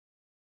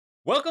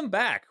Welcome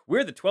back.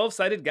 We're the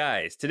 12-Sided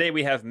Guys. Today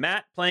we have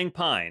Matt playing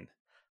Pine,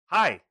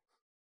 Hi.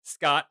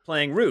 Scott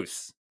playing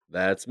Roos,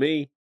 That's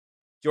me.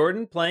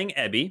 Jordan playing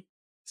Ebby,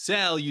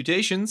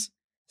 Salutations.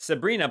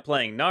 Sabrina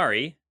playing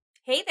Nari,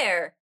 Hey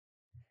there.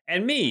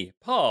 and me,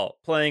 Paul,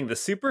 playing the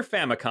Super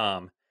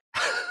Famicom.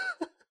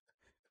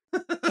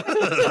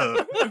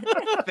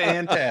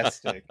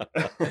 Fantastic.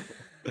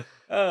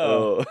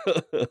 Oh.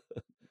 Oh.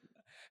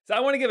 So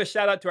I want to give a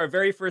shout out to our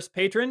very first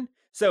patron.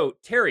 So,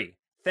 Terry,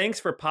 thanks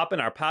for popping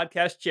our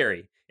podcast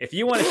cherry. If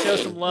you want to show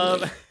some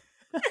love...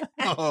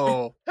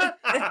 Oh,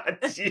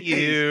 Jeez.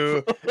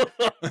 you.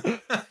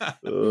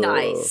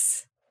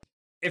 Nice.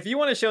 If you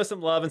want to show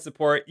some love and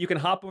support, you can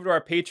hop over to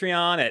our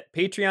Patreon at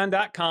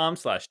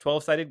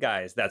patreon.com/12sided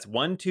guys. That's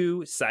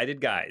 12sided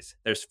guys.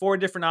 There's 4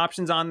 different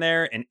options on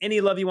there, and any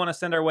love you want to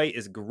send our way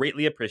is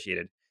greatly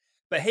appreciated.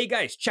 But hey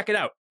guys, check it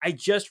out. I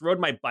just rode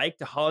my bike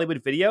to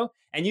Hollywood Video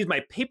and used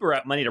my paper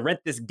route money to rent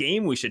this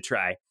game we should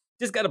try.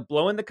 Just got to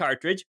blow in the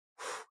cartridge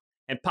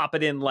and pop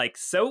it in like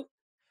so.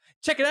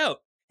 Check it out.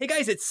 Hey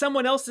guys, it's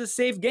someone else's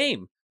saved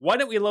game. Why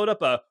don't we load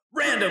up a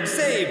random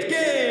saved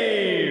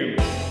game?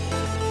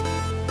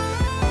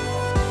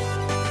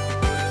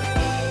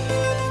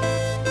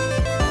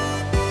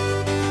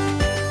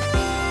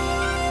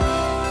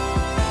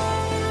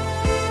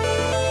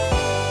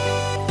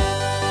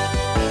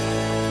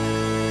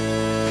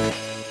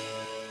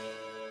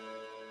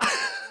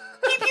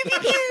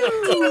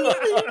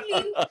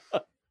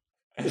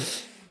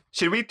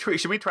 Should we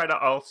try to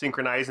all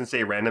synchronize and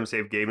say random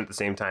save game at the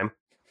same time?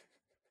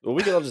 Well,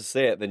 we can all just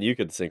say it, then you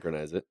could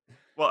synchronize it.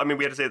 Well, I mean,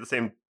 we have to say it at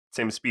the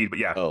same speed, but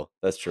yeah. Oh,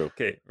 that's true.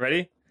 Okay,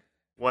 ready?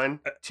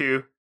 1,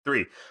 2,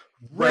 3.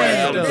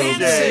 Random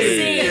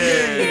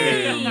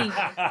save game.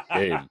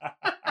 Game.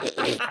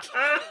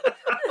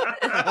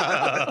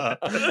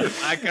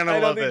 I kind I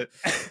of don't love think-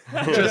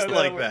 it. Just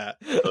like that.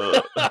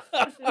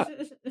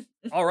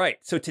 All right,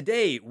 so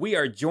today we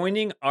are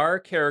joining our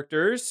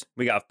characters.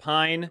 We got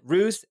Pine,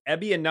 Roos,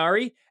 Ebby, and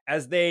Nari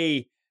as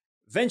they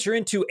venture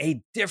into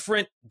a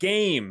different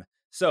game.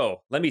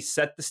 So let me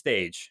set the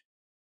stage.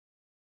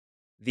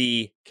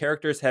 The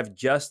characters have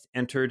just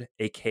entered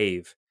a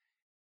cave.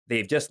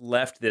 They've just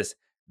left this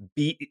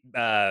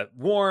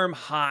warm,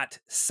 hot,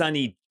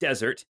 sunny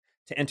desert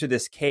to enter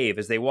this cave.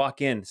 As they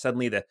walk in,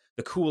 suddenly the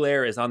cool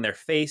air is on their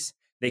face.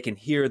 They can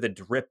hear the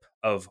drip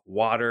of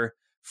water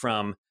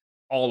from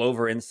all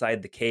over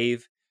inside the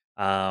cave.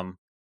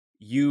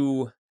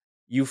 You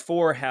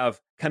 4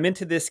 have come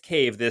into this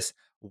cave, this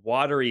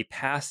watery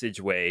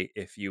passageway,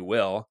 if you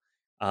will,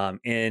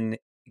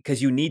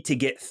 because you need to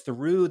get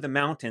through the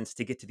mountains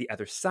to get to the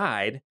other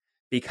side,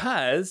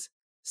 because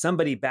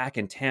somebody back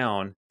in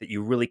town that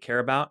you really care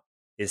about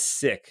is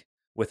sick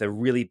with a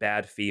really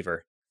bad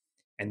fever.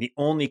 And the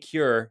only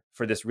cure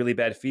for this really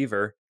bad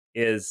fever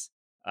is,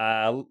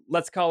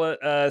 let's call it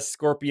a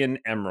scorpion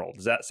emerald.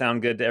 Does that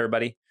sound good to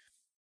everybody?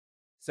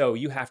 So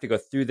you have to go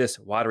through this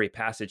watery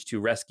passage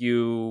to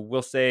rescue,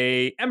 we'll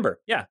say,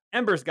 Ember. Yeah,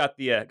 Ember's got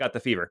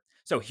the fever.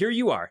 So here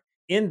you are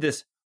in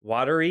this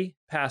watery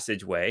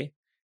passageway.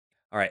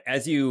 All right,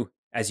 as you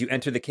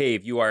enter the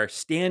cave, you are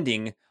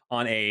standing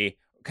on a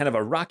kind of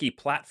a rocky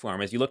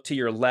platform. As you look to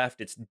your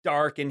left, it's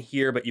dark in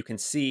here, but you can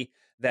see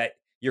that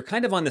you're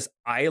kind of on this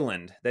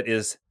island that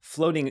is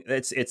floating.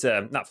 It's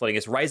not floating.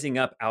 It's rising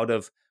up out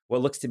of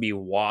what looks to be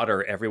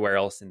water everywhere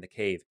else in the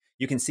cave.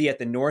 You can see at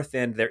the north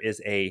end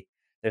there's a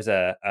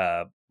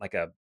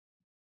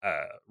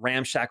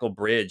ramshackle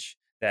bridge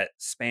that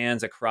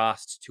spans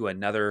across to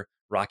another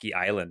rocky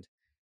island.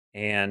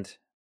 And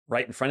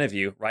right in front of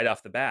you, right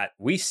off the bat,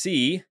 we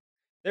see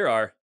there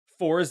are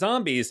 4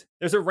 zombies.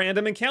 There's a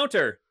random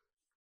encounter.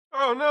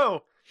 Oh,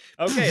 no.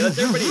 Okay,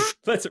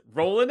 let's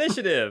roll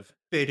initiative.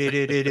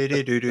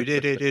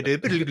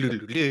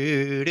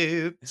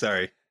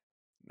 Sorry.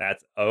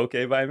 That's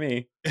okay by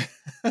me.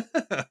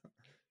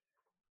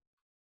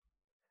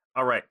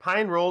 All right.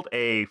 Pine rolled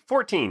a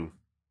 14.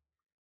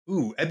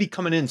 Ooh, Ebby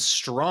coming in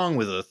strong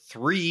with a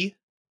 3.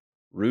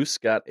 Roos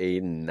got a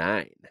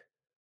 9.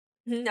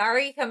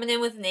 Nari coming in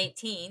with an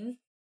 18.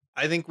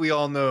 I think we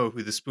all know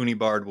who the Spoony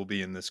Bard will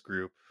be in this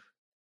group.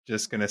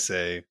 Just gonna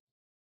say,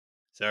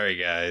 sorry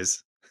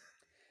guys.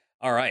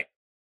 All right.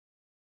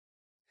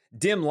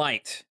 Dim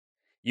light.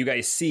 You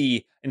guys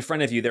see in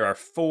front of you, there are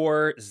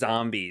 4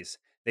 zombies.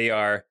 They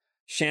are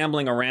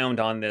shambling around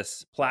on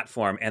this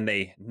platform and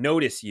they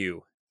notice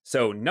you.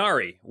 So,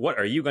 Nari, what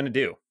are you going to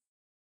do?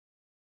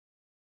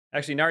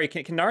 Actually, Nari,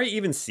 can Nari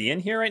even see in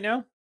here right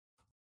now?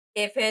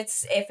 If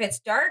it's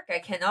dark, I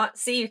cannot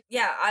see.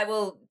 Yeah, I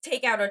will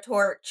take out a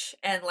torch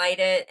and light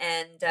it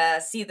and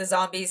see the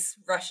zombies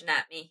rushing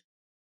at me.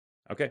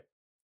 Okay.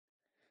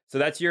 So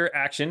that's your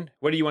action.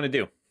 What do you want to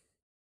do?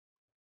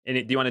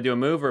 Do you want to do a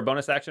move or a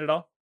bonus action at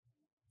all?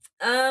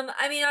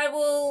 I mean,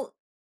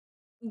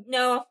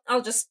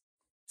 I'll just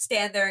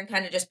stand there and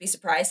kind of just be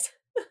surprised.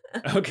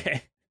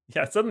 Okay.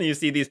 Yeah, suddenly you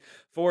see these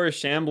 4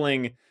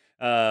 shambling,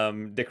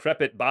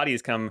 decrepit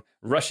bodies come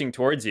rushing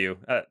towards you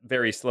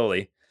very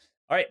slowly.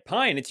 All right,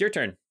 Pine, it's your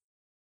turn.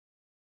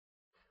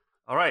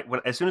 All right.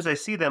 As soon as I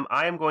see them,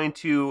 I am going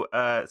to.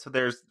 So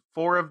there's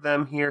 4 of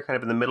them here, kind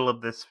of in the middle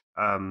of this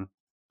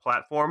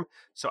platform.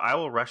 So I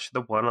will rush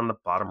the one on the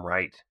bottom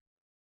right,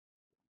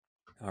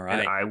 All and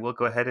right. I will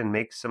go ahead and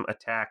make some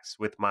attacks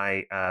with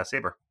my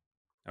saber.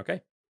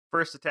 Okay.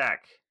 First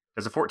attack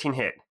does a 14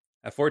 hit.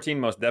 A 14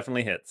 most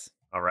definitely hits.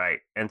 All right,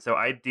 and so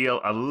I deal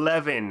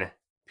 11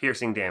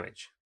 piercing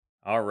damage,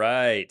 All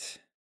right.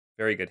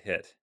 Very good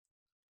hit.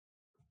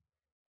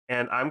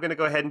 and I'm going to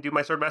go ahead and do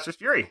my Swordmaster's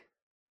Fury.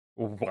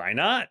 Why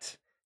not?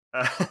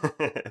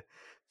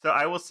 So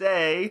I will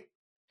say,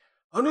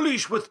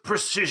 unleash with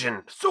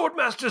precision,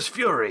 Swordmaster's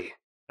Fury,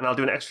 and I'll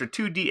do an extra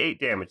 2d8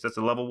 damage. That's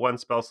a level 1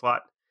 spell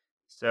slot.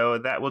 So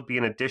that will be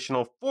an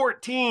additional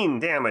 14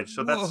 damage.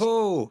 So that's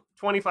Whoa!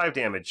 25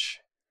 damage.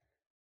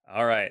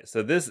 All right.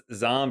 So this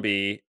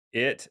zombie,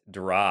 it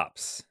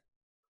drops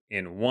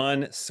in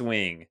one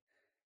swing.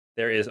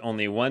 There is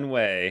only one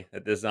way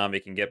that this zombie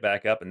can get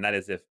back up, and that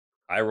is if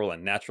I roll a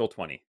natural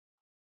 20.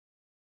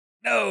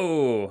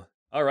 No!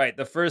 All right.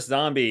 The first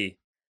zombie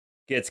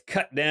gets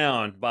cut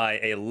down by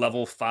a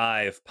level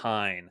 5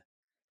 pine.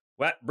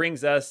 That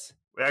brings us.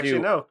 Actually,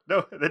 no,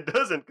 that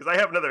doesn't, because I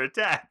have another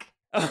attack.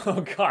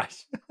 Oh,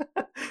 gosh.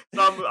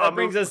 So That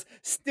brings us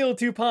still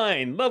to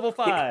pine, level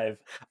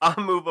 5.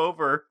 I'll move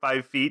over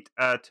 5 feet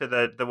to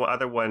the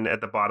other one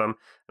at the bottom,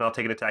 and I'll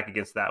take an attack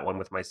against that one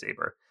with my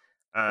saber.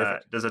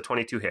 Perfect. Does a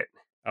 22 hit?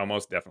 Oh,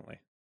 most definitely.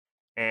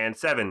 And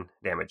 7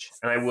 damage.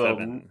 And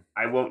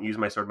I won't use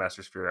my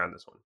Swordmaster's Fury on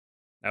this one.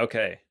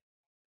 Okay.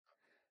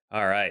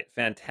 All right.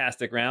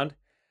 Fantastic round.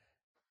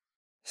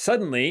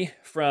 Suddenly,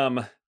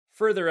 from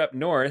further up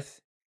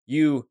north,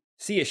 you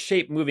see a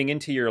shape moving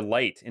into your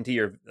light, into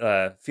your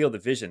field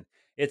of vision.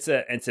 It's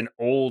an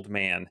old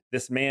man.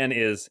 This man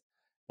is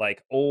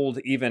like old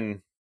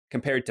even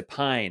compared to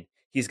Pine.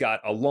 He's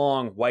got a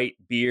long white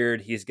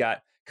beard. He's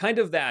got kind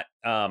of that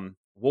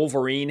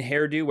Wolverine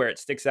hairdo where it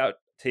sticks out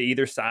to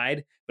either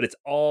side, but it's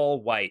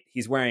all white.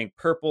 He's wearing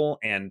purple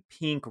and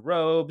pink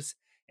robes,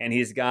 and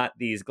he's got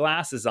these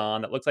glasses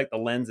on that looks like the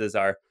lenses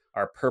are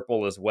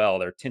purple as well.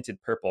 They're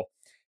tinted purple.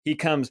 He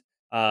comes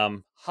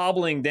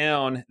hobbling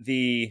down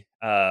the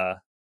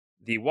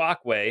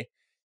walkway,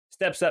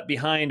 steps up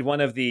behind one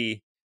of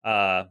the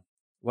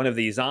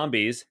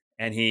zombies,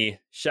 and he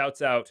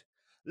shouts out,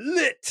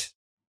 "Lit!"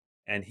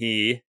 And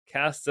he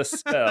casts a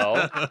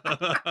spell.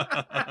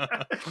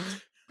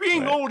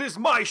 Being old is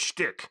my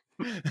shtick.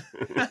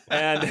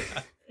 And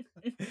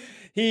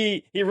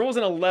he rolls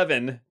an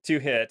 11 to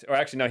hit, or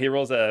actually no, he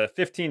rolls a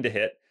 15 to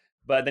hit,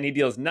 but then he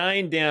deals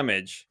 9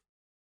 damage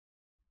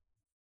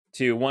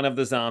to one of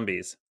the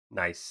zombies.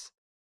 Nice.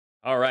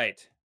 All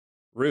right,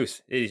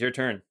 Roos, it is your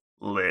turn.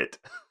 Lit.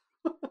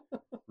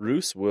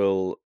 Roos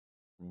will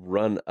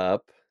run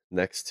up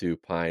next to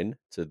Pine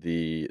to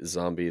the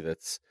zombie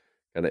that's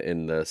kind of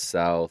in the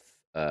south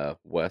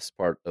west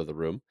part of the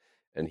room,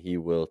 and he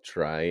will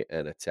try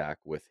and attack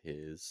with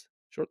his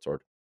short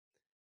sword.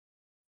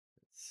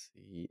 Let's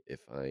see if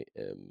I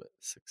am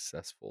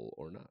successful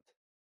or not.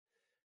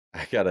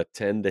 I got a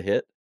 10 to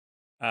hit.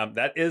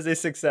 That is a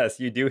success.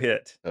 You do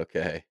hit.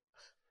 Okay.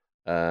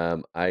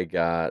 I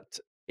got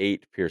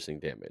 8 piercing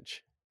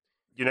damage.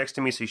 You're next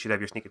to me, so you should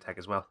have your sneak attack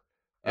as well.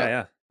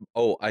 Yeah.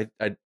 Oh,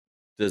 I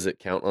does it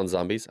count on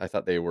zombies? I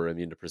thought they were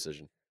immune to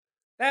precision.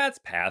 That's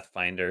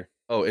Pathfinder.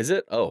 Oh, is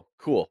it? Oh,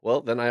 cool.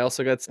 Well, then I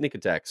also got sneak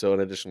attack, so an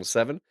additional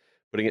 7,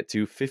 putting it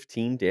to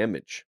 15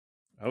 damage.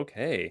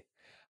 Okay.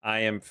 I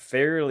am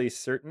fairly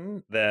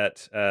certain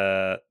that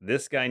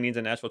this guy needs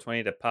a natural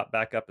 20 to pop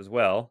back up as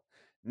well.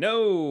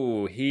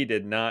 No, he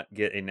did not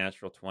get a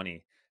natural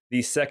 20.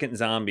 The second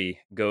zombie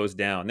goes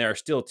down. There are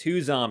still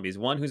 2 zombies,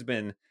 one who's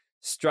been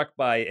struck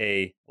by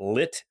a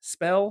lit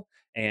spell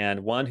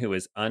and one who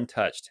is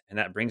untouched. And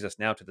that brings us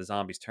now to the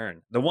zombie's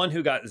turn. The one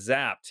who got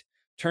zapped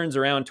turns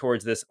around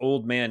towards this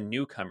old man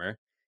newcomer,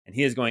 and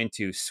he is going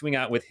to swing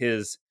out with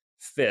his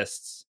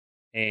fists,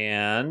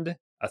 and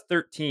a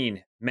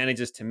 13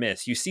 manages to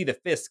miss. You see the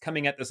fist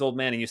coming at this old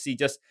man, and you see,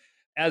 just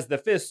as the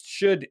fist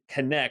should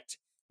connect,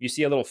 you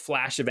see a little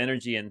flash of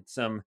energy, and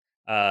some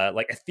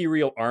like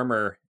ethereal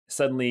armor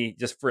suddenly,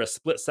 just for a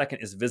split second,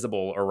 is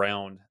visible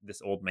around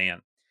this old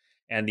man.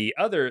 And the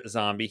other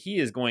zombie, he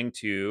is going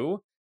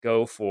to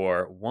go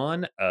for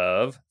one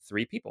of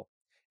 3 people,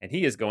 and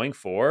he is going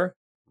for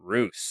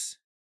Roos.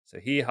 So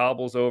he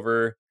hobbles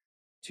over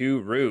to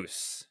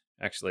Roos.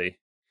 Actually,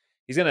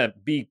 he's going to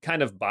be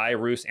kind of by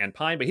Roos and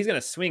Pine, but he's going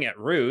to swing at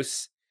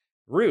Roos.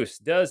 Roos,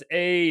 does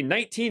a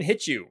 19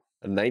 hit you?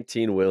 A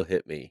 19 will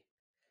hit me.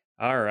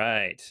 All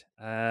right.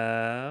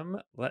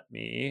 Let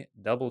me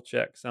double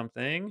check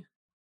something.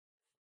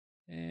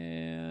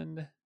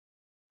 And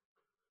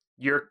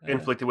You're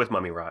inflicted with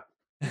mummy rot.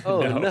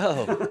 Oh,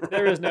 no.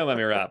 There is no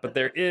mummy rot, but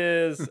there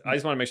is. I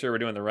just want to make sure we're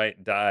doing the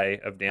right die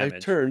of I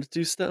damage. turned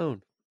to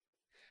stone.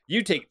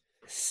 You take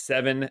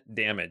 7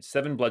 damage,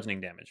 7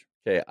 bludgeoning damage.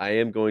 Okay, I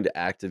am going to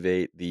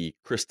activate the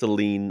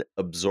crystalline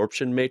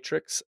absorption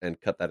matrix and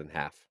cut that in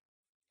half.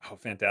 Oh,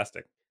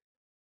 fantastic.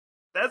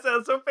 That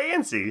sounds so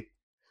fancy.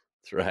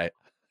 That's right.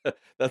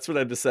 That's what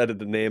I decided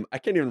to name. I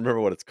can't even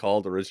remember what it's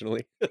called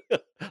originally.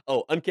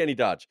 Oh, Uncanny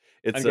Dodge.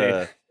 It's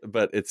Uncanny-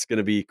 but it's going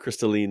to be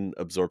Crystalline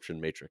Absorption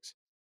Matrix.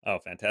 Oh,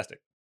 fantastic.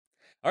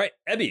 All right,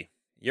 Ebby,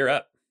 you're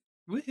up.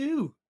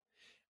 Woohoo.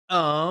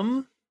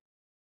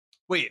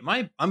 Wait,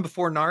 I'm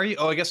before Nari?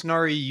 Oh, I guess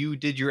Nari, you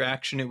did your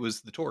action. It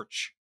was the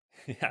torch.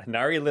 Yeah,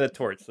 Nari lit a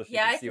torch. So she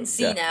Yeah, I what can was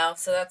see Yeah. now,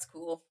 so that's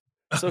cool.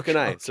 So can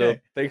I. So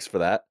Okay. thanks for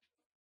that.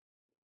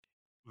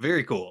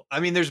 Very cool.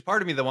 I mean, there's a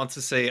part of me that wants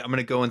to say, I'm going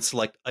to go and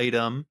select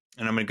item,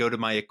 and I'm going to go to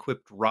my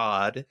equipped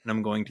rod, and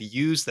I'm going to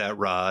use that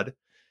rod.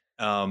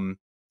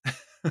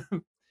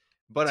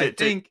 But I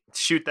think,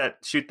 shoot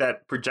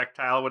that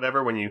projectile,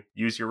 whatever, when you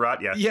use your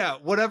rod. Yeah. yeah,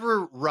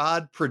 whatever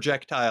rod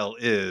projectile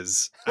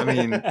is. I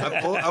mean,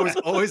 I was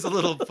always a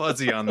little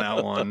fuzzy on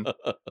that one.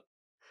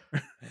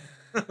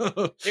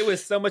 It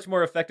was so much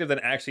more effective than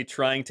actually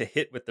trying to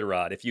hit with the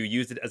rod. If you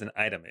used it as an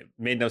item, it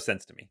made no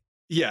sense to me.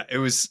 Yeah, it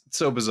was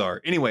so bizarre.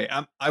 Anyway,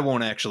 I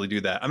won't actually do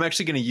that. I'm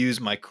actually going to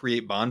use my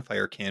create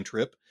bonfire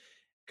cantrip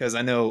because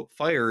I know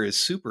fire is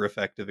super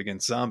effective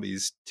against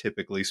zombies,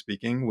 typically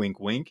speaking. Wink,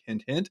 wink,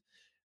 hint, hint.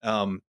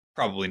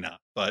 Probably not,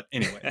 but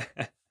anyway.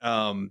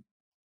 And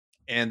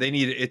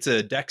it's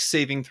a dex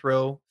saving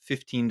throw,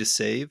 15 to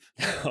save.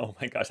 Oh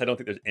my gosh, I don't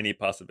think there's any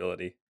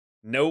possibility.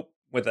 Nope.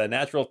 With a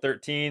natural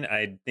 13,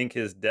 I think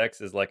his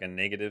dex is like a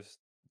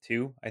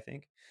 -2, I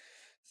think.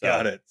 So,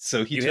 Got it.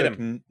 So he you hit took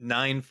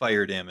 9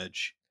 fire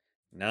damage.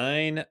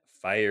 9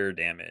 fire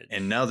damage.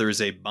 And now there's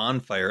a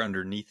bonfire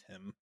underneath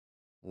him.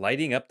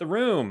 Lighting up the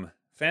room.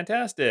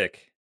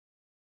 Fantastic.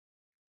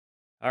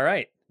 All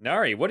right.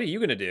 Nari, what are you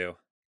going to do?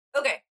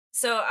 Okay,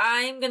 so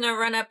I'm gonna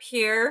run up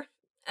here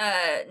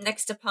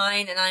next to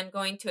Pine, and I'm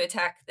going to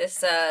attack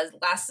this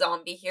last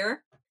zombie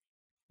here.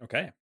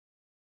 Okay.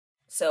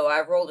 So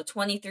I rolled a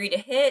 23 to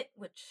hit,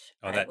 which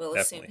Oh, I that will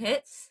assume definitely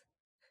hits.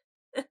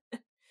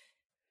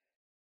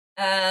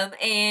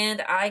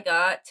 And I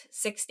got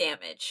 6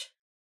 damage.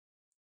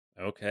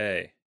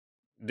 Okay.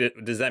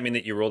 Does that mean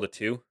that you rolled a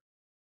 2?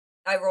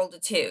 I rolled a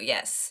 2,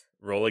 yes.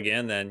 Roll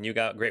again, then you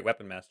got Great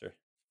Weapon Master.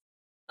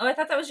 Oh, I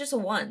thought that was just a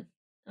 1.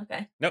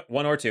 Okay, Nope,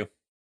 1 or 2.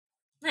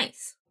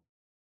 nice.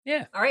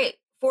 Yeah. All right,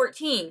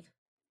 14.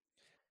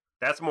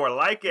 That's more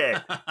like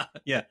it.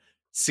 Yeah,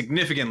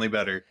 significantly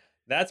better.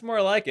 That's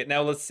more like it.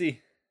 Now let's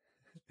see.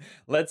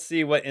 Let's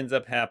see what ends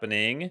up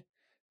happening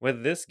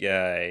with this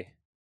guy.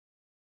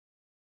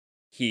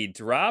 He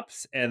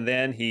drops and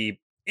then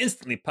he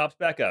instantly pops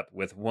back up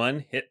with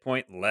 1 hit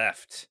point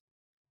left.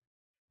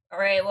 All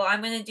right, well,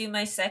 I'm going to do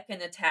my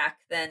second attack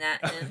then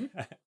at him.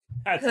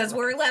 That's Because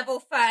we're right. level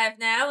 5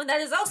 now, and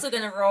that is also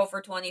going to roll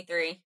for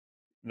 23.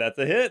 That's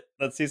a hit.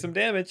 Let's see some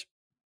damage.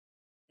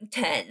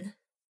 10.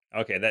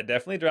 Okay, that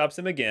definitely drops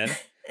him again.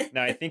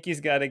 Now I think he's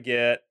got to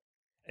get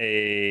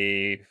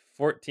a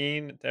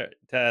 14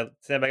 to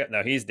stand back up.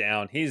 No, he's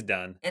down. He's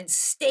done. And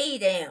stay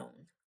down.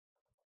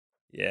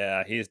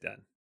 Yeah, he's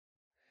done.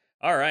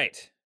 All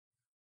right.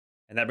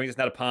 And that brings us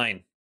now to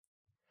Pine.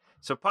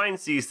 So Pine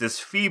sees this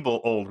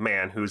feeble old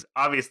man who's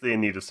obviously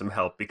in need of some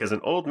help because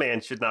an old man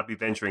should not be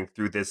venturing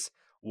through this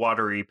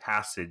watery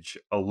passage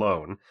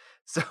alone.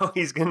 So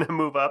he's going to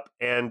move up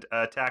and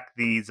attack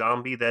the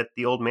zombie that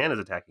the old man is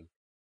attacking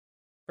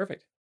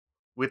Perfect.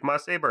 with my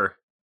saber.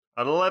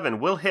 An 11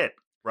 will hit,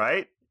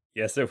 right?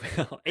 Yes, it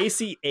will.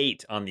 AC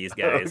 8 on these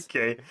guys.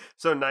 Okay.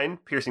 So 9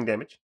 piercing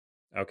damage.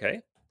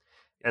 Okay.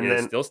 And He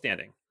is then still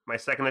standing. my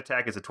second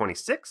attack is a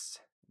 26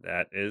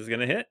 That is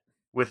going to hit.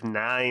 with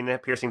 9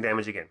 piercing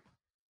damage again.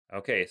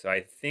 Okay, so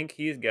I think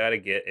he's got to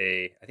get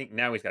I think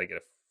now he's got to get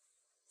a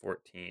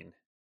 14.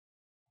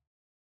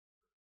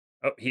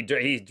 Oh, he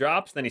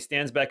drops, then he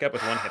stands back up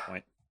with 1 hit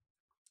point.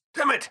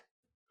 Damn it!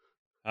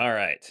 All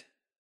right.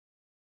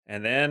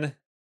 And then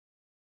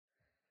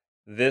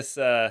this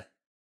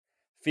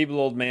feeble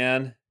old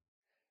man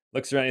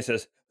looks around and he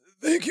says,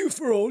 "Thank you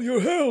for all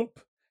your help."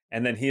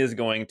 And then he is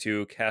going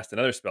to cast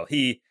another spell.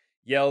 He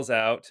yells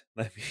out,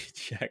 let me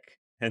check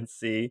and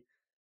see.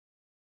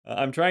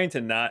 I'm trying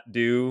to not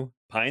do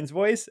Pine's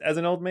voice as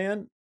an old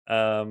man.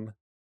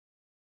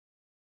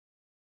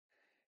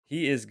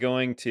 He is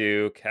going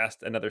to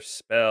cast another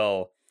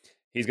spell.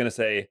 He's going to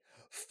say,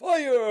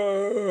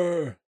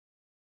 "Fire!"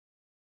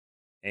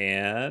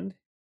 And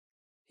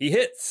he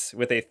hits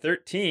with a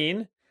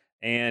 13,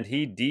 and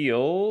he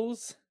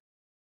deals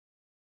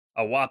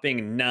a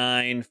whopping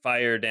 9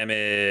 fire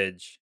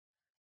damage.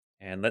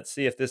 And let's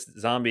see if this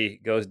zombie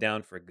goes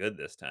down for good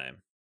this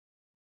time.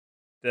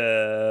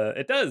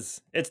 It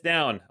does. It's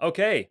down.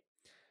 Okay.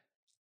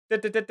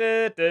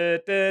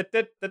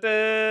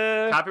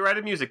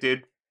 Copyrighted music,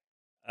 dude.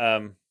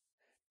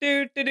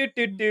 Do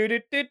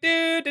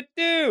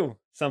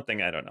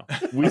something, I don't know.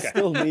 We Okay.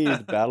 still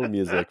need battle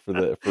music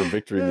for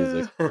victory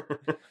music.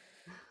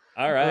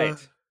 All right.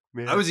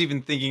 Man. I was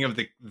even thinking of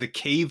the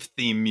cave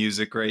theme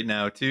music right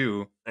now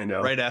too. I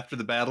know. Right after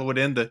the battle would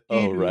end, the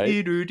Oh, right.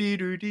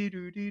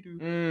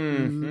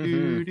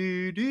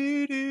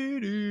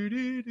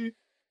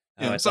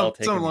 Oh, it's all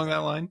taken. something along that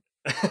line.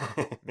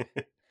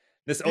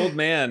 This old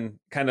man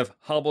kind of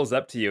hobbles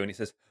up to you and he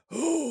says,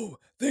 "Oh,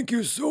 Thank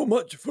you so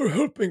much for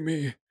helping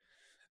me.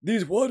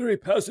 These watery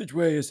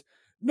passageways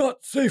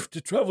not safe to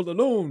travel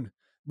alone,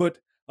 but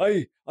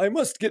I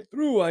must get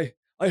through. I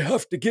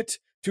have to get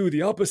to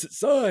the opposite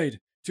side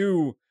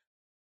to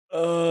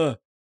uh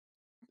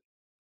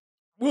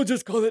we'll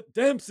just call it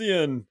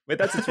Damsian. Wait,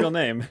 that's its real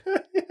name.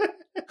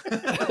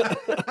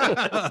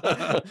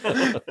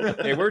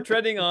 Hey, we're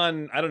treading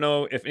on, I don't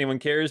know if anyone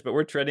cares, but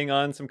we're treading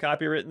on some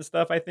copywritten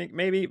stuff, I think,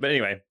 maybe. But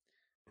anyway.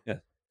 Yeah.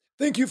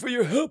 Thank you for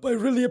your help. I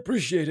really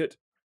appreciate it.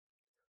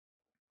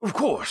 Of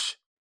course.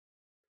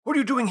 What are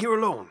you doing here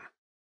alone?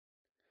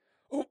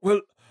 Oh,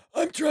 well,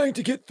 I'm trying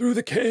to get through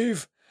the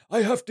cave.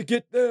 I have to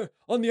get there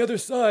on the other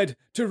side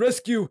to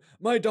rescue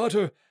my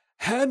daughter,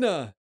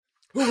 Hannah,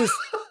 who was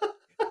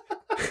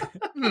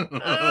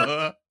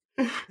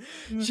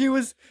she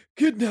was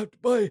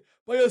kidnapped by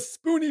a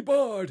spoony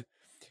bard.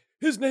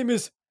 His name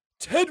is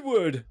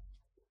Tedward.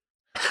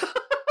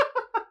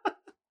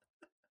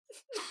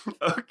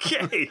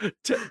 Okay.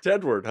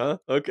 Tedward, huh?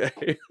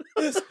 Okay.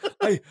 Yes,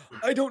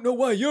 I don't know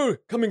why you're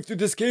coming through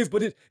this cave,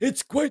 but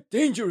it's quite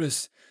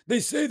dangerous. They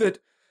say that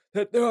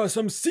there are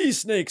some sea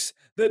snakes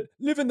that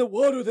live in the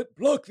water that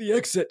block the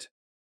exit.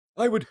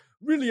 I would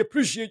really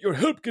appreciate your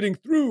help getting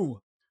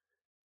through.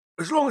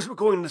 As long as we're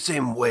going the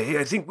same way,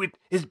 I think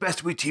it's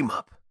best we team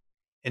up.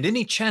 And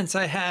any chance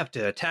I have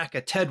to attack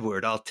a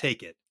Tedward, I'll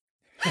take it.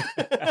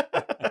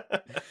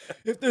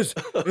 If there's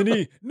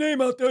any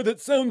name out there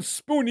that sounds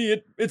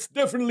spoony, it's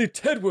definitely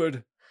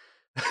Tedward.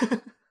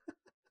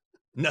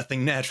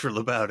 Nothing natural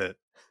about it.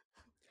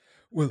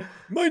 Well,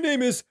 my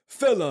name is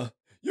Fella.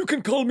 You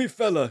can call me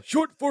Fella,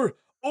 short for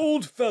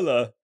Old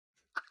Fella.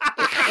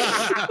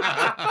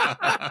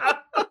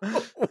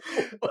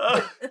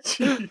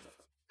 Jeez.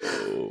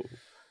 Oh.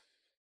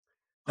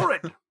 All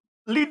right,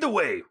 lead the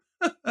way.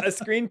 A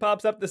screen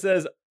pops up that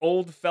says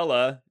Old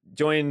Fella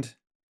joined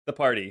the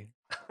party.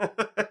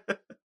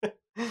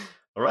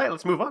 All right,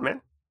 let's move on,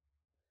 man.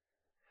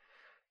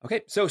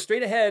 Okay, so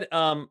straight ahead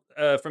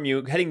from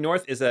you, heading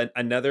north, is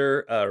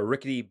another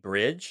rickety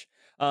bridge.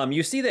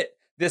 You see that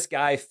this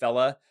guy,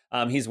 Fella,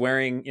 he's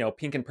wearing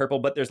pink and purple,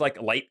 but there's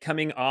like light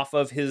coming off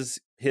of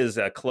his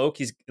cloak.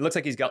 It looks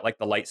like he's got like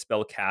the light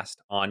spell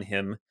cast on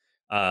him,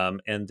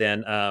 and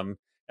then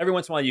every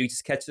once in a while you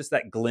just catch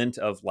that glint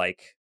of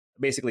like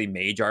basically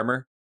mage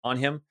armor on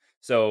him.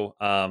 So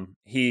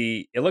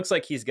it looks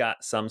like he's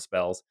got some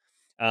spells.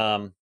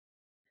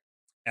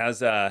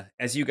 As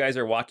you guys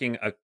are walking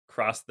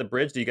across the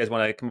bridge, do you guys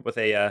want to come up with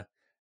a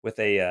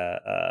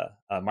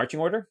marching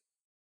order?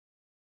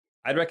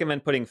 I'd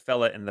recommend putting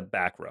Fella in the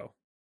back row.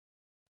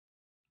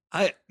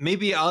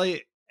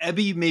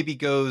 Ebby maybe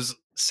goes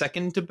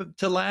second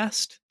to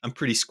last. I'm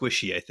pretty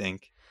squishy, I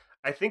think.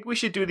 I think we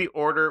should do the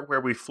order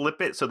where we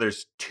flip it so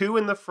there's 2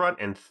 in the front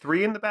and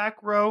 3 in the back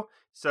row.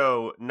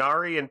 So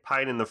Nari and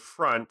Pine in the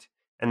front,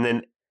 and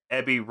then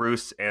Ebby,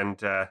 Roos, and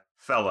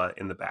Fella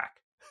in the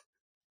back.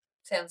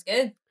 Sounds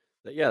good.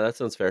 Yeah, that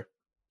sounds fair.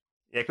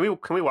 Yeah, can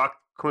we walk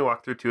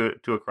through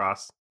two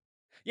across?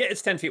 Yeah,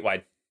 it's 10 feet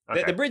wide.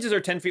 Okay. The bridges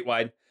are 10 feet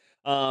wide.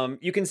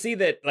 You can see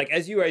that, like,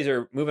 as you guys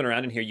are moving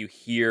around in here, you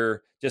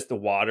hear just the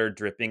water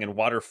dripping and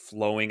water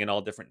flowing in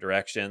all different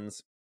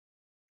directions.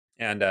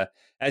 And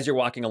as you're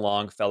walking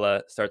along,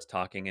 Fella starts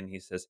talking, and he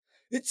says,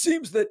 "It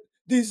seems that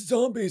these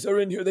zombies are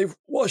in here. They've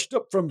washed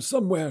up from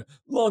somewhere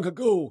long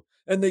ago,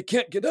 and they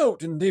can't get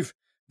out, and they've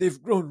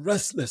grown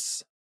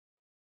restless."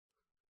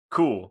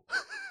 Cool.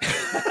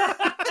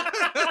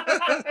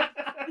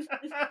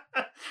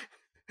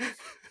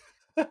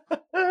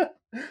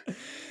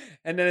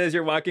 And then as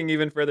you're walking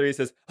even further, he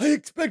says, "I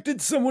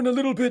expected someone a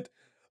little bit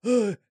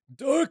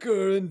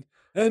darker,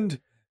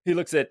 and he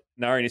looks at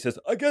Nari and he says,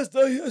 I guess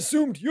I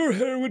assumed your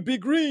hair would be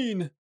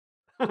green."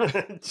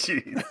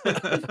 Jeez.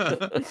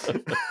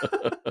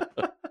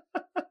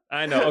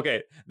 I know.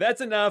 Okay,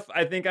 that's enough.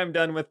 I think I'm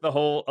done with the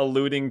whole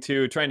alluding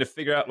to trying to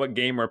figure out what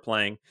game we're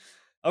playing.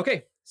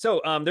 Okay,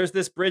 so there's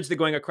this bridge that's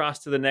going across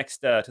to the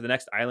next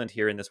island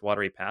here in this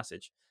watery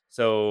passage.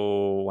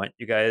 So why don't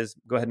you guys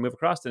go ahead and move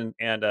across, and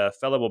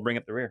Fella will bring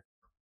up the rear.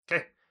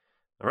 Okay.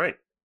 All right.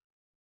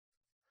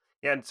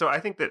 Yeah, and so I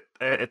think that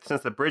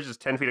since the bridge is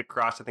 10 feet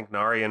across, I think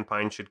Nari and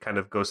Pine should kind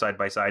of go side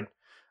by side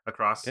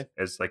across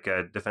as like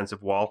a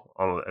defensive wall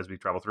as we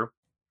travel through.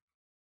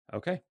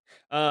 Okay.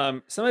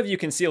 Some of you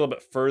can see a little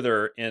bit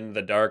further in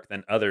the dark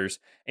than others.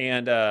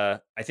 And I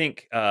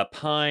think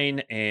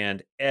Pine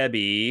and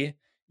Ebby,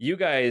 you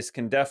guys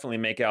can definitely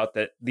make out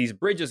that these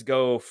bridges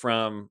go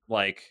from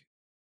like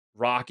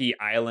rocky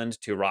island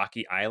to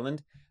rocky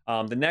island.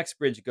 The next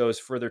bridge goes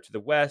further to the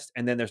west,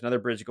 and then there's another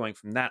bridge going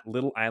from that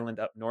little island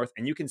up north.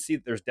 And you can see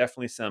that there's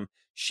definitely some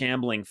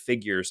shambling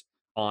figures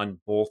on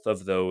both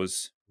of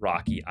those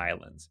rocky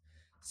islands.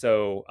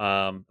 So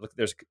look,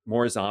 there's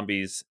more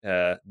zombies.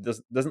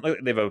 Doesn't look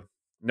like they've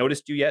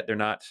noticed you yet. They're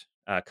not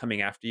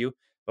coming after you.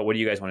 But what do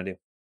you guys want to do?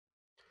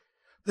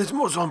 There's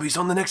more zombies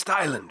on the next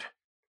island.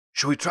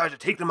 Should we try to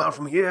take them out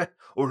from here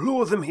or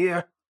lure them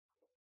here?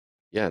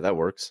 Yeah, that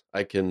works.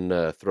 I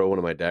can throw one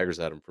of my daggers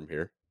at them from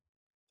here.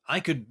 I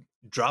could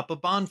drop a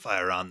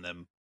bonfire on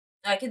them.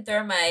 I can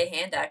throw my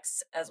hand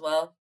axe as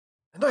well.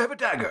 And I have a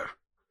dagger.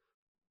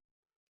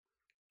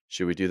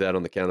 Should we do that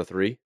on the count of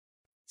 3?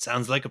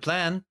 Sounds like a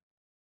plan.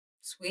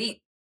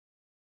 Sweet.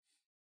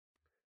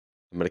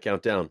 I'm going to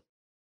count down.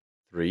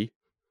 3,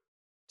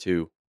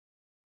 2,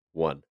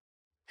 1.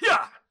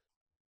 Yeah.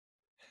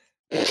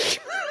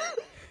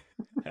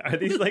 Are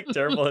these like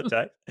terrible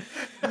attacks?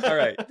 All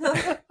right.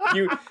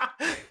 You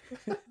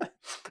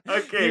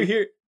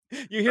Okay.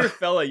 you hear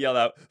Fella yell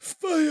out,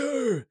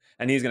 "Fire!"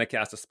 And he's going to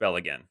cast a spell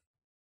again.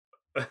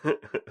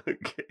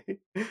 Okay.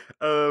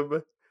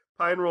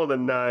 Pine rolled a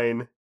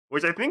 9,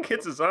 which I think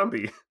hits a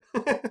zombie.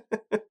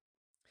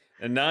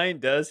 A 9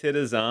 does hit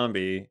a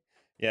zombie.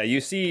 Yeah,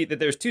 you see that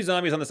there's 2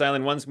 zombies on this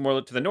island. One's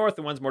more to the north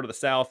and one's more to the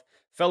south.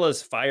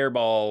 Fella's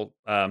fireball,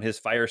 his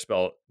fire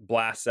spell,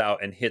 blasts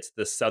out and hits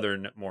the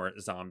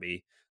southernmost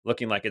zombie,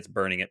 looking like it's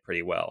burning it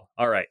pretty well.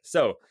 All right,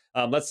 so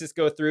let's just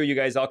go through. You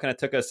guys all kind of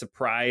took a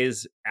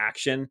surprise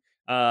action.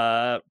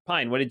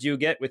 Pine, what did you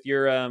get with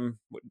your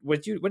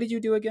what did you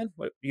do again?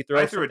 What you throw?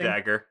 I threw something? a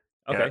dagger.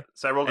 Okay. Yeah,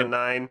 so I rolled a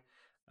 9.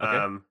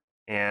 Okay.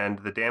 And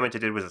the damage I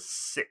did was a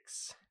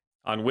 6.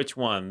 On which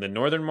one? The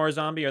northernmost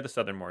zombie or the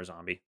southernmost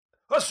zombie?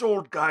 Us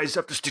old guys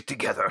have to stick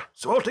together,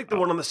 so I'll take the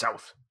one on the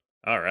south.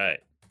 All right.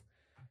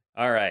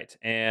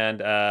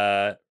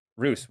 And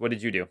Roos, what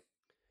did you do?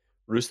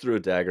 Roos threw a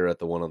dagger at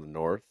the one on the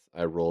north.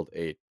 I rolled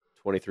a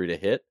 23 to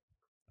hit.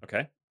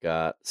 Okay.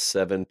 Got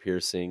 7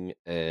 piercing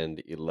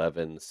and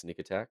 11 sneak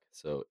attack,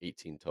 so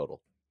 18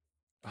 total.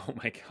 Oh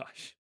my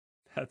gosh.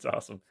 That's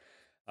awesome.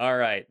 All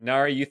right.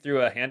 Nari, you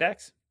threw a hand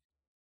axe?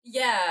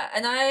 Yeah,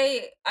 and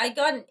I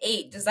got an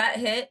 8. Does that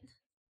hit?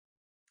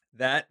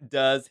 That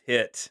does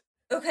hit.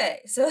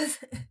 Okay, so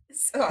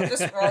I'll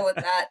just roll with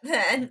that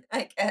then,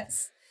 I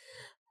guess.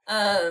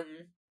 And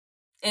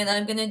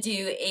I'm gonna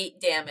do 8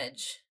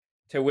 damage.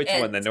 To which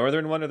one? And The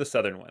northern one or the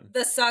southern one?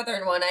 The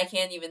southern one, I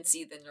can't even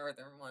see the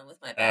northern one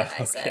with my bad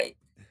Okay. eyesight.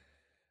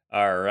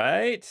 All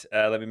right.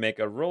 Let me make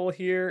a roll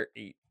here.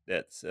 8.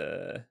 That's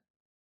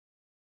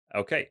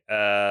okay.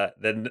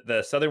 Then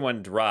the southern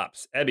one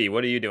drops. Ebby,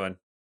 what are you doing?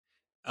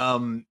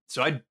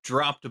 So I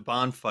dropped a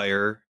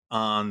bonfire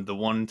on the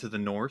one to the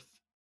north.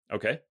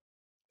 Okay.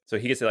 So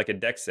he gets like a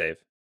dex save.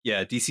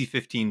 Yeah, DC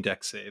 15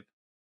 dex save.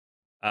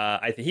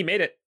 I think he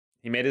made it.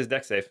 He made his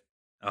dex save.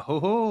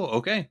 Oh,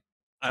 okay.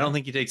 I don't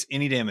think he takes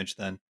any damage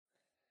then.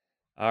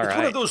 All It's right.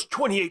 one of those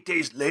 28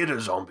 days later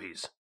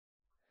zombies.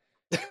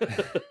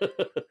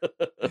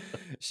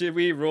 Should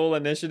we roll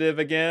initiative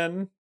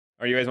again?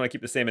 Or you guys want to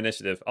keep the same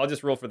initiative? I'll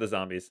just roll for the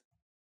zombies.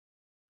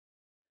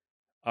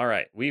 All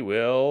right, we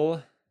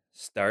will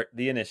start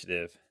the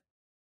initiative.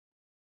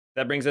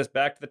 That brings us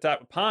back to the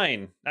top.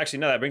 Pine. Actually,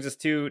 no, that brings us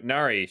to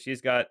Nari.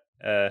 She's got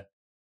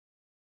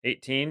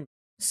 18.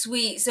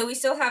 Sweet. So we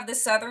still have the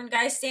southern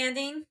guy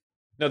standing?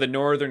 No, the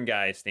northern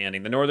guy is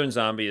standing. The northern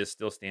zombie is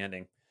still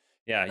standing.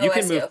 Yeah, you Oh, I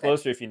can see, move okay.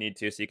 closer if you need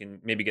to, so you can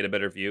maybe get a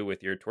better view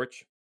with your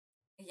torch.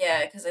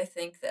 Yeah, because I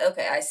think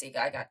okay, I see.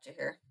 I got you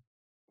here.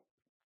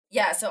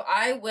 Yeah, so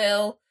I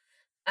will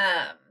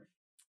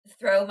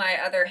throw my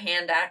other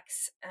hand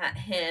axe at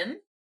him.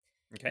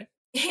 Okay.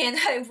 And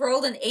I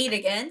rolled an 8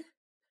 again.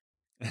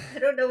 I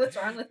don't know what's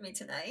wrong with me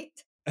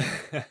tonight.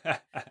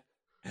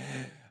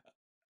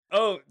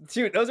 Oh,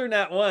 shoot, those are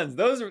nat ones.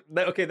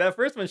 Okay, that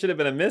first one should have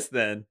been a miss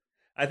then.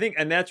 I think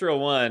a natural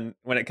one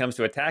when it comes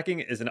to attacking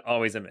is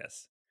always a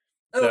miss.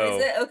 Oh, So-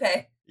 is it?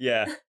 Okay.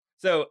 Yeah.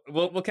 So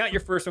we'll count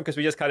your first one because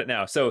we just cut it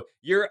now. So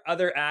your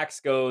other axe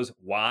goes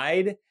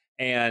wide,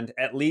 and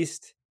at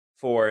least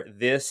for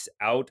this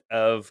out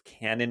of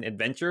canon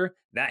adventure,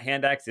 that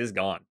hand axe is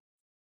gone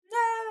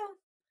No.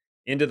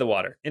 into the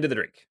water, into the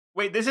drink.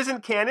 Wait, this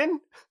isn't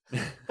canon?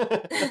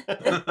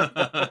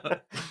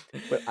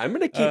 But I'm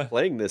going to keep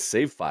playing this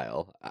save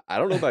file. I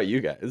don't know about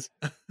you guys.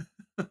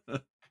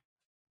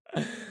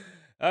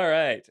 All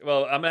right.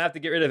 Well, I'm gonna have to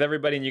get rid of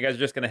everybody, and you guys are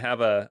just gonna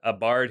have a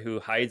bard who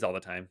hides all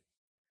the time.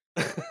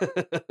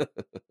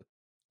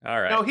 All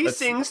right. No, he let's-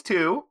 sings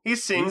too. He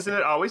sings and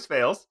it always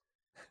fails.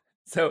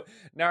 So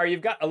Nara,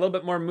 you've got a little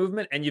bit more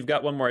movement, and you've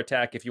got one more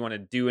attack if you want to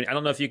do it. I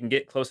don't know if you can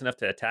get close enough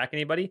to attack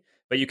anybody,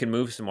 but you can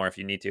move some more if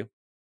you need to.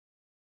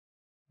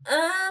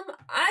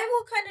 I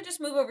will kind of just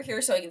move over here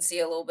so I can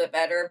see a little bit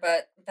better,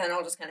 but then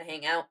I'll just kind of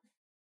hang out.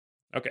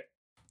 Okay.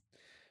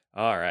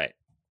 All right.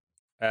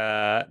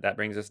 That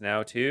brings us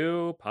now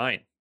to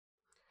Pine.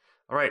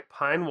 All right,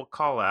 Pine will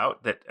call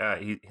out that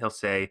he'll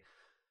say,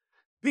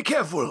 "Be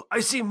careful!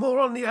 I see more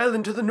on the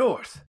island to the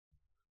north."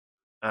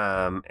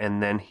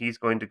 And then he's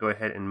going to go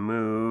ahead and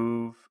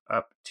move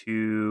up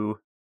to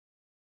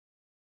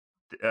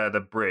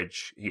the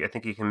bridge. I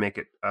think he can make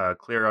it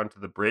clear onto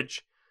the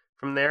bridge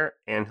from there,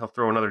 and he'll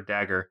throw another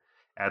dagger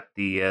at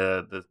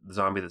the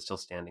zombie that's still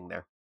standing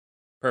there.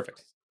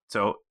 Perfect.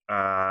 So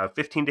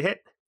 15 to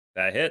hit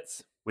That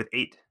hits with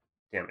 8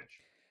 damage.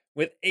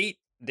 with 8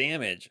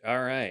 damage.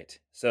 All right.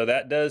 So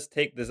that does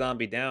take the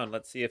zombie down.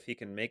 Let's see if he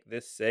can make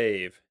this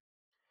save.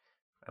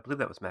 I believe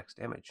that was max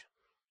damage.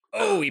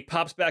 Oh, he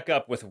pops back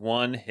up with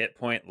 1 hit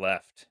point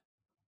left.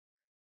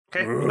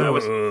 Okay, that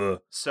was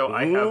so.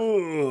 I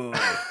have.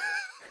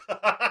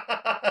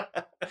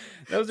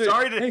 Those are,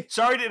 sorry hey,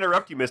 to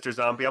interrupt you, Mr.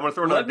 Zombie. I'm gonna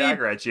throw another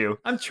dagger at you.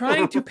 I'm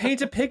trying to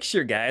paint a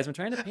picture, guys. I'm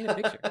trying to paint a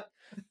picture.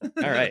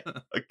 All right.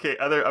 Okay,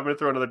 I'm gonna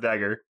throw another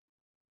dagger.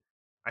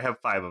 I have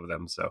 5 of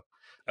them, so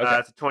Okay.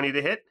 it's a 20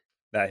 to hit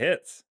That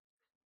hits.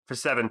 for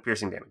 7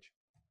 piercing damage.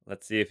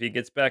 Let's see if he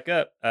gets back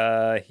up.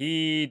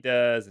 He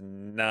does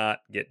not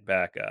get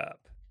back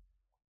up.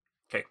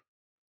 Okay.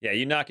 Yeah,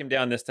 you knock him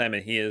down this time,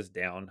 and he is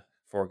down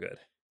for good.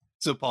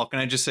 So, Paul, can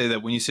I just say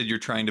that when you said you're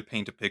trying to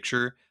paint a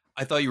picture,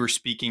 I thought you were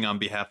speaking on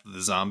behalf of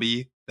the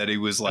zombie, that he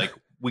was like,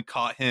 we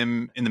caught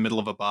him in the middle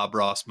of a Bob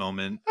Ross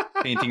moment,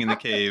 painting in the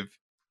cave,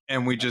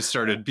 and we just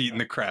started beating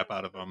the crap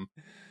out of him.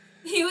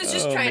 He was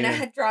just trying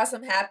to draw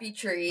some happy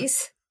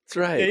trees. That's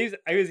right.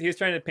 Yeah, he was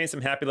trying to paint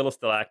some happy little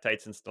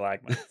stalactites and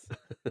stalagmites.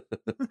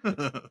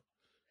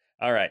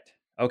 All right.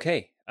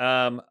 Okay.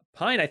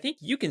 Pine, I think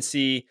you can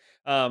see.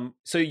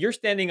 So you're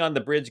standing on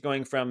the bridge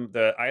going from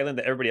the island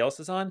that everybody else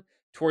is on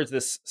towards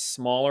this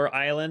smaller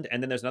island,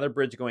 and then there's another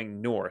bridge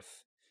going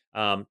north,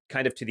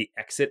 kind of to the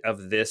exit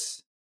of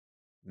this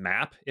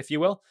map, if you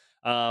will.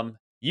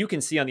 You can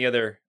see on the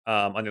other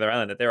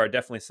island that there are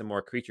definitely some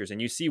more creatures,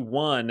 and you see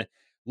one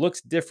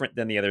looks different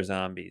than the other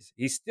zombies.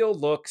 He still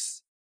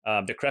looks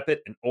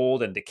decrepit and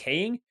old and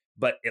decaying,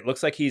 but it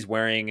looks like he's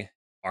wearing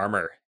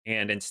armor.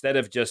 And instead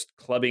of just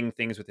clubbing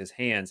things with his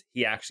hands,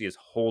 he actually is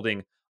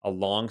holding a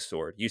long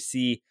sword. You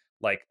see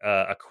like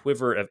a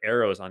quiver of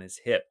arrows on his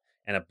hip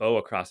and a bow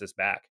across his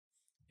back.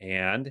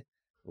 And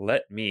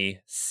let me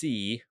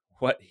see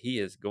what he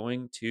is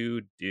going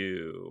to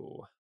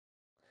do.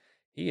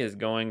 He is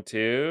going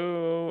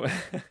to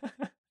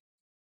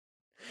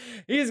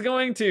he's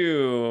going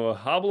to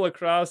hobble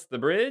across the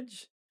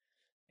bridge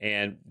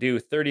and do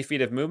 30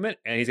 feet of movement,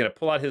 and he's going to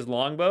pull out his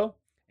longbow.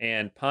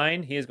 And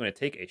Pine, he is going to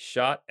take a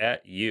shot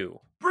at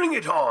you. Bring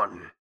it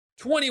on.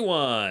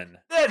 21.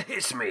 That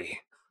hits me.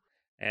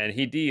 And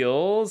he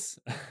deals,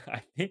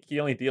 I think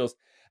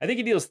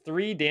he deals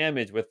 3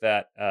 damage with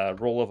that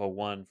roll of a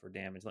 1 for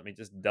damage. Let me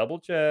just double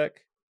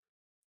check.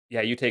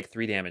 Yeah, you take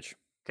 3 damage.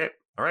 Okay,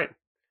 all right.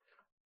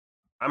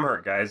 I'm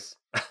hurt, guys.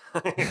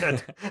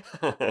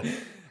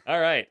 All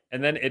right,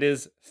 and then it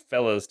is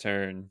Fella's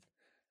turn.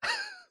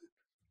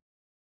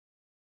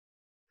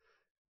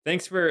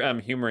 Thanks for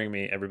humoring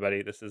me,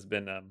 everybody. This has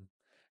been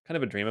kind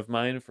of a dream of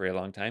mine for a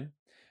long time.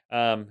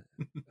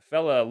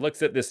 Fella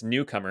looks at this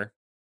newcomer,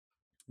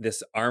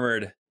 this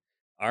armored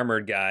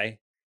guy,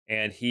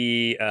 and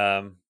he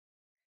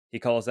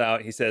calls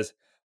out. He says,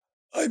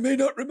 I may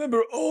not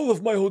remember all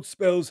of my old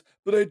spells,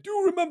 but I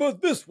do remember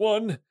this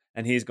one.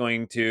 And he's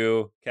going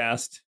to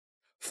cast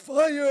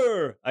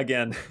Fire!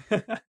 again.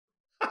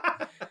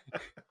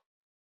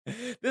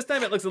 This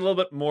time it looks a little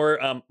bit more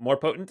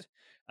potent.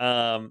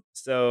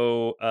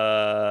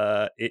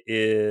 It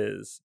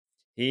is,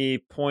 he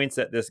points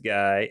at this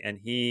guy, and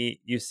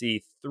you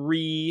see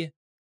 3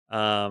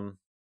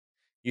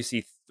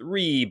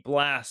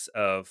 blasts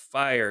of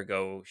fire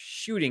go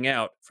shooting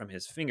out from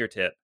his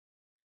fingertip,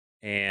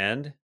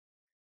 and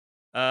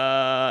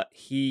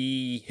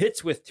he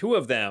hits with 2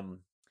 of them.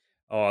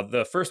 Oh,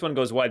 the first one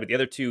goes wide, but the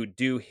other 2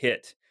 do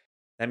hit.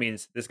 That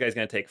means this guy's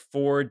going to take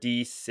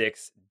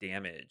 4d6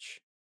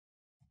 damage.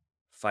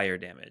 Fire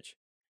damage.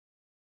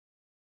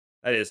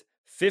 That is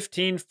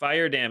 15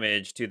 fire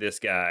damage to this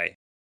guy.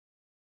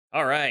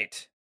 All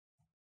right.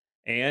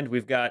 And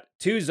we've got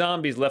 2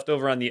 zombies left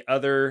over on the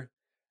other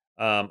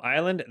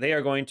island. They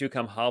are going to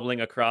come hobbling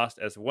across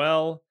as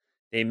well.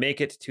 They make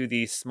it to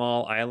the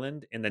small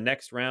island. In the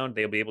next round,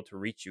 they'll be able to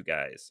reach you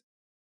guys.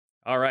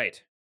 All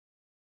right.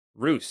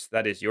 Roos,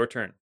 that is your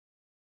turn.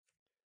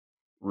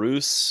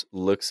 Roos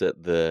looks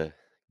at the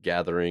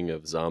gathering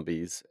of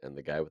zombies and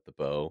the guy with the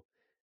bow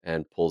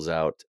and pulls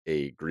out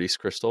a grease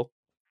crystal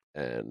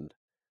and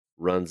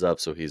runs up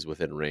so he's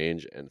within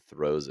range and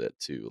throws it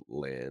to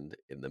land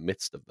in the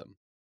midst of them.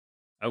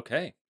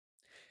 Okay.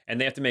 And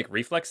they have to make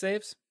reflex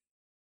saves?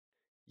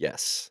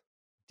 Yes.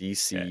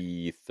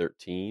 DC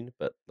 13,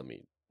 but let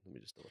me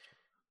just double check.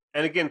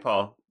 And again,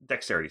 Paul,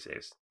 dexterity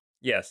saves.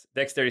 Yes,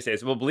 dexterity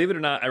saves. Well, believe it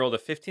or not, I rolled a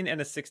 15 and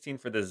a 16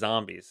 for the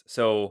zombies.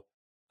 So,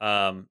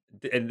 and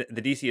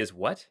the DC is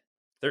what?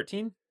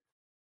 13?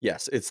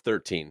 Yes, it's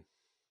 13.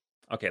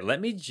 Okay, let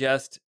me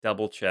just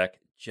double check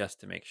just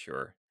to make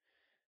sure.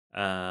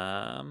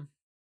 Because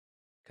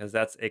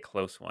that's a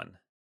close one.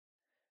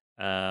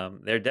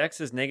 Their dex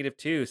is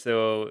 -2,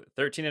 so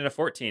 13 and a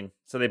 14.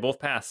 So they both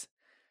pass.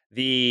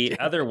 The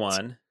other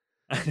one,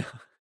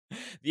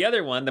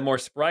 the more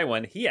spry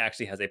one, he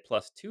actually has a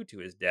 +2 to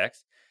his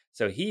dex.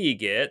 So he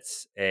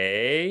gets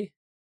a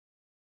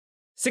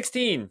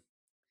 16.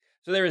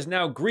 So there is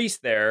now grease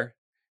there,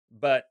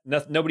 but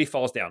nobody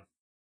falls down.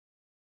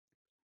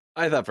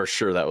 I thought for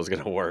sure that was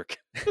going to work.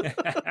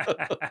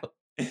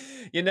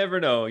 You never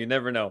know. You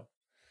never know.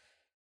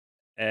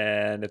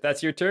 And if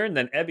that's your turn,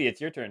 then Ebby,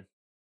 it's your turn.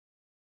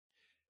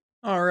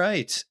 All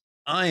right.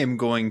 I am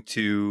going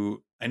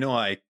to, I know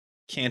I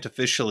can't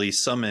officially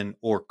summon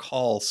or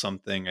call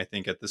something, I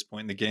think, at this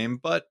point in the game,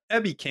 but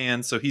Ebby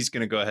can, so he's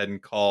going to go ahead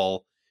and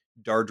call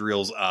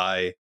Dardriel's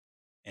Eye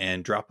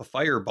and drop a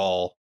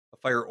fireball, a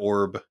fire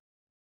orb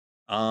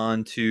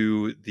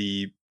onto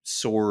the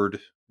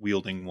sword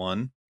wielding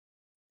one.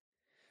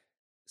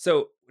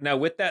 So now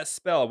with that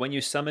spell, when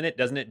you summon it,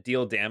 doesn't it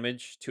deal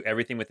damage to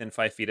everything within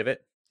 5 feet of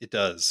it? It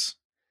does.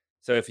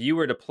 So if you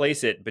were to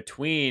place it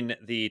between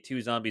the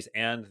two zombies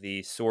and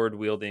the sword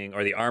wielding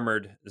or the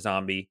armored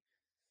zombie,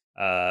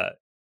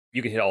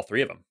 you can hit all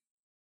three of them.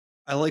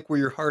 I like where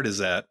your heart is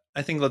at.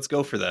 I think let's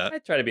go for that. I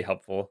try to be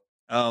helpful.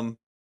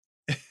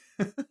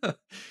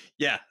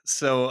 Yeah.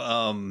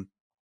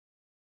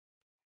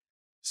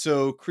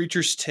 So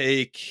creatures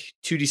take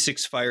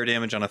 2d6 fire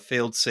damage on a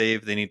failed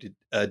save. They need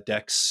a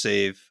dex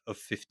save of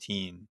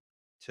 15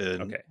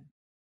 to Okay.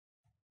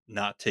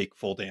 not take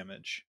full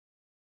damage.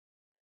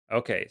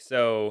 Okay,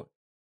 so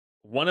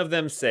one of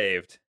them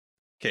saved.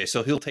 Okay,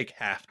 so he'll take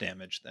half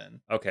damage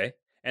then. Okay.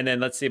 And then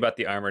let's see about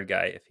the armored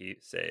guy if he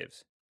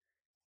saves.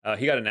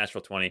 He got a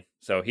natural 20,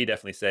 so he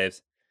definitely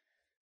saves.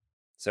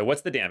 So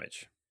what's the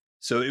damage?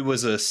 So it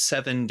was a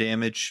 7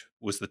 damage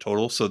was the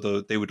total, so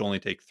they would only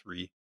take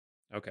 3.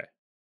 Okay.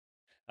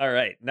 All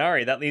right,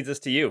 Nari, that leads us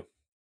to you.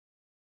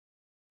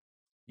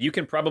 You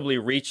can probably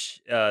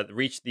reach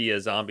the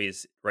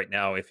zombies right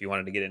now if you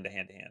wanted to get into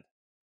hand to hand.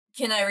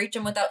 Can I reach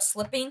him without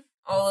slipping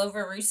all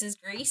over Roos's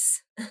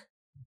grease?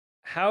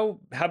 How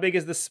big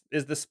is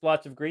the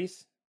splotch of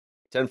grease?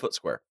 10-foot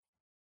square.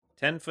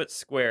 10-foot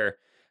square.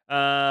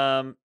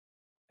 I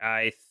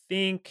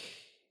think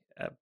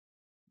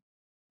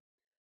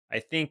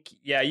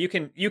yeah, you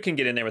can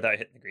get in there without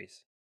hitting the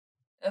grease.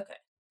 Okay.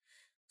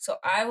 So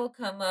I will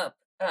come up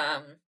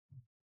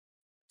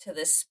to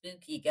this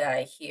spooky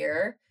guy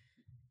here,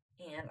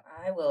 and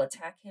I will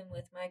attack him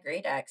with my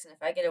great axe. And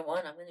if I get a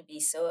 1, I'm going to be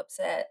so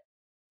upset.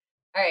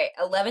 All right,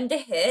 11 to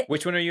hit.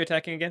 Which one are you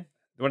attacking again?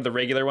 One of the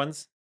regular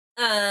ones?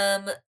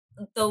 The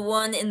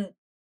one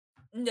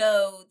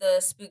the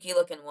spooky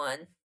looking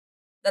one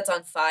that's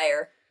on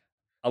fire.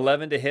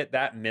 11 to hit,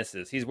 that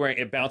misses.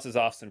 It bounces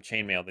off some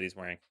chainmail that he's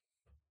wearing.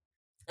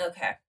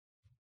 Okay.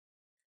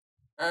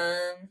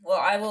 Well,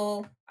 I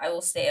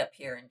will stay up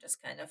here and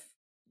just kind of.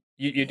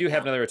 You do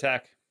have another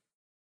attack.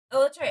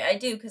 Oh, that's right, I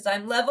do, because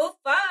I'm level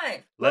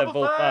 5.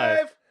 Level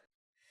 5.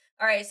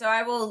 All right, so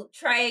I will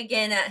try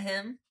again at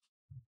him.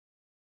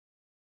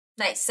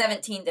 Nice,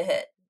 17 to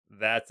hit.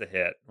 That's a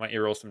hit. Why don't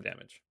you roll some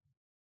damage?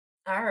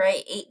 All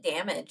right, 8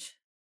 damage.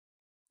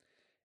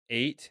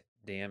 8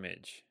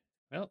 damage.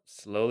 Well,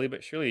 slowly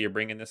but surely you're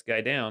bringing this guy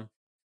down.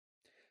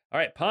 All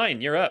right,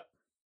 Pine, you're up.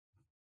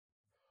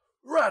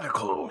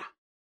 Radical.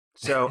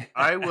 So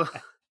I will.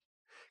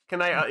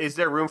 Can I? Is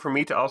there room for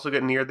me to also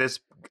get near this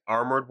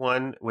armored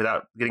one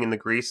without getting in the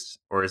grease,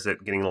 or is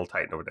it getting a little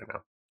tight over there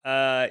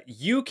now?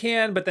 You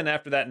can, but then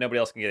after that, nobody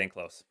else can get in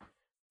close.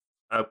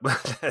 I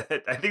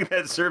think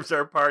that serves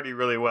our party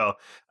really well.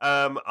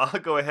 I'll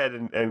go ahead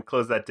and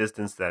close that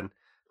distance then,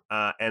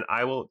 and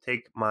I will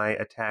take my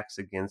attacks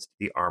against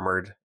the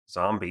armored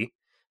zombie.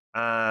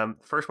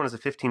 First one is a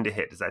 15 to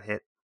hit. Does that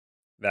hit?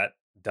 That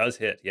does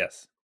hit.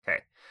 Yes. Okay.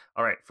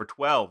 All right. For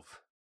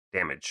 12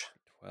 damage.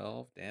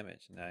 12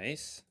 damage.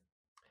 Nice.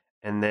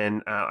 And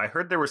then I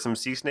heard there were some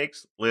sea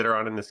snakes later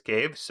on in this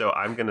cave, so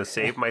I'm going to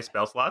save my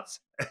spell slots,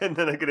 and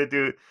then I'm going to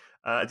do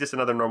just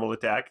another normal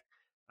attack.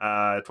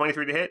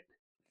 23 to hit.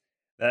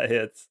 That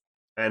hits.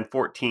 And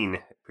 14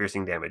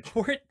 piercing damage.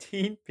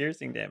 14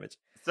 piercing damage.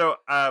 So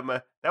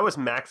that was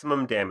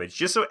maximum damage.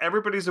 Just so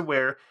everybody's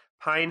aware,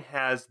 Pine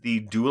has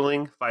the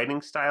dueling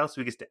fighting style,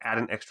 so he gets to add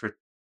an extra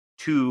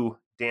 2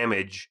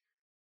 damage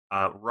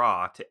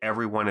raw to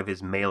every one of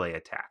his melee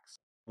attacks.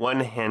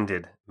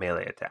 One-handed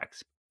melee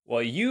attacks.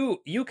 Well,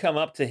 you come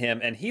up to him,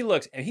 and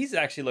he's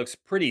actually looks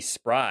pretty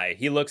spry.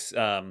 He looks,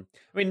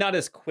 not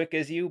as quick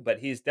as you, but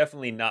he's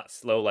definitely not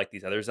slow like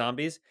these other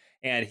zombies.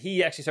 And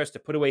he actually starts to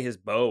put away his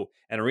bow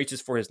and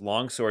reaches for his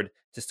longsword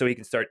just so he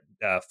can start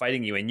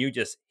fighting you. And you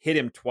just hit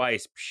him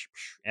twice,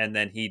 and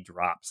then he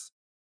drops.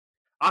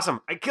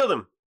 Awesome! I killed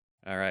him.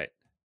 All right.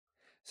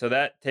 So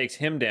that takes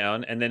him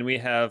down, and then we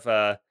have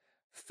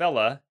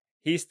Fella.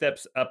 He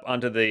steps up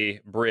onto the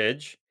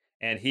bridge.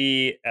 And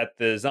he, at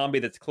the zombie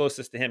that's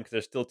closest to him, because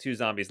there's still 2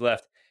 zombies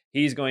left,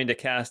 he's going to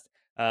cast,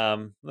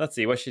 let's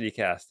see, what should he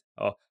cast?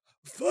 Oh,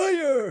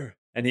 fire!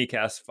 And he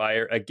casts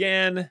fire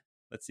again.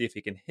 Let's see if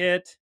he can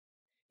hit.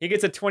 He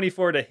gets a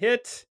 24 to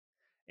hit,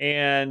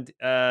 and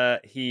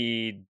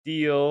he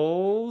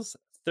deals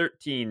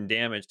 13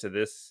 damage to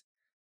this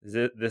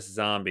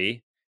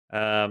zombie.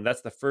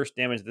 That's the first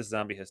damage this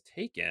zombie has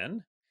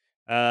taken.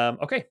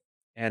 Okay,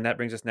 and that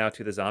brings us now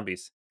to the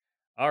zombies.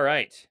 All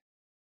right.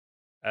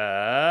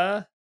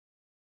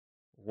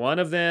 One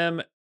of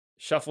them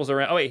shuffles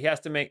around. Oh wait, he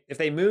has to make. If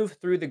they move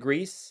through the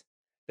grease,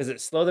 does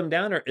it slow them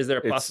down, or is there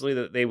a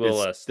possibility that they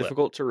will It's slip?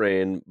 difficult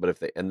terrain, but if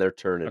they end their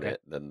turn in it,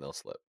 then they'll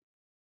slip.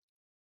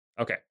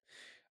 Okay.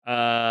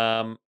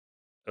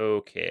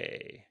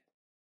 Okay.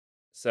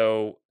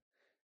 So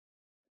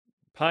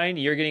Pine,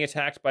 you're getting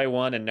attacked by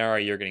 1, and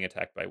Nara, you're getting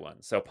attacked by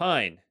 1. So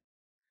Pine,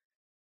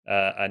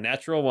 a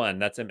natural 1,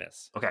 that's a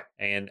miss. Okay.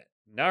 And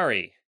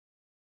Nari,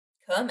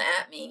 come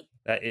at me.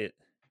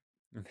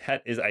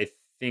 That is, I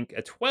think,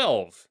 a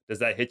 12. Does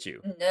that hit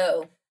you?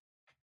 No.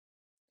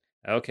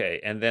 Okay,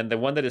 and then the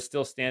one that is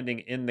still standing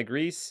in the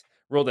grease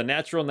rolled a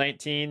natural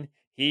 19.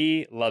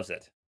 He loves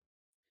it.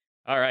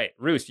 All right,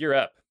 Roos, you're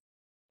up.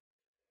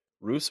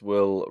 Roos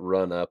will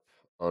run up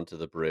onto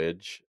the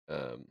bridge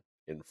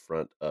in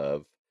front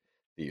of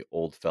the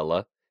old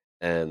fella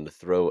and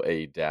throw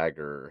a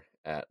dagger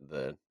at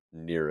the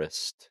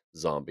nearest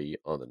zombie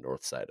on the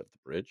north side of the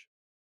bridge.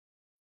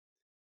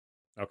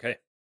 Okay,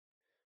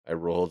 I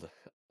rolled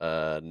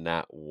a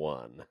nat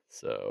 1,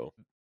 so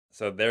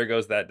so there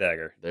goes that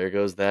dagger. there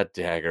goes that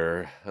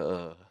dagger.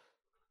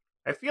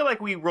 I feel like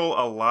we roll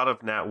a lot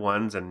of nat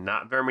 1s and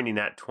not very many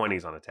nat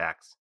 20s on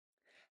attacks.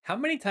 How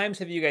many times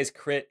have you guys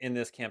crit in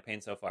this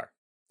campaign so far?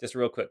 Just a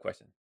real quick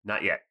question.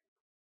 Not yet.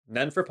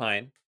 None for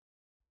Pine.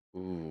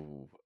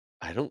 Ooh,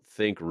 I don't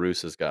think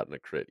Roos has gotten a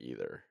crit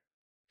either.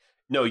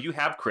 No, you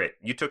have crit.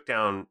 You took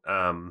down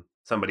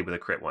somebody with a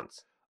crit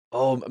once.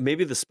 Oh,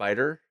 maybe the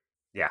spider?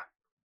 Yeah.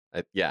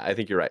 I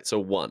think you're right. So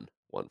one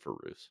for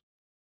Roos.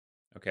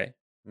 Okay.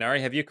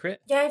 Nari, have you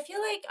crit? Yeah, I feel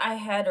like I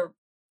had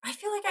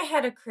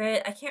a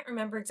crit. I can't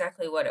remember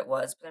exactly what it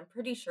was, but I'm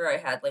pretty sure I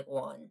had like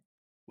one.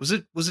 Was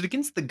it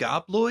against the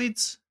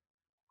gobloids?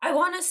 I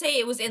want to say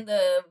it was in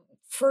the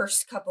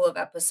first couple of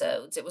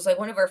episodes. It was like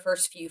one of our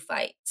first few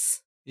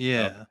fights.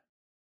 Yeah.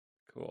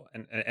 Cool.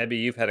 And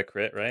Ebby, you've had a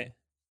crit, right?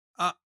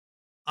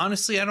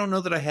 Honestly, I don't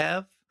know that I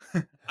have.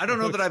 I don't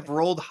know that I've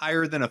rolled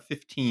higher than a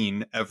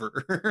 15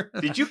 ever.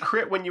 Did you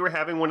crit when you were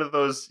having one of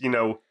those,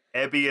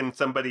 Ebby and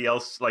somebody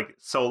else like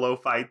solo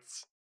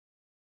fights?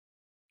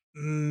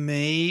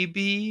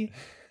 Maybe.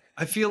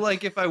 I feel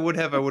like if I would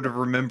have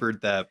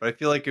remembered that, but I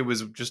feel like it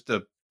was just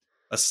a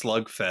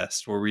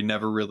slugfest where we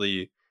never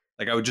really,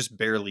 like, I would just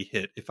barely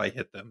hit if I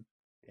hit them.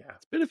 Yeah.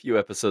 It's been a few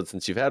episodes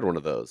since you've had one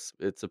of those.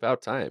 It's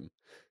about time.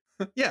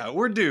 Yeah,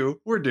 we're due.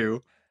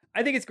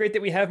 I think it's great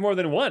that we have more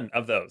than one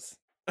of those.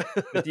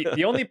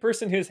 The only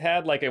person who's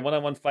had like a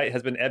one-on-one fight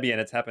has been Ebby,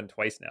 and it's happened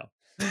twice now.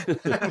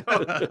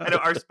 I know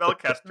our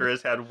spellcaster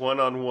has had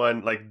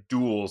one-on-one like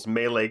duels,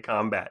 melee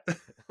combat.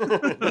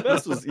 The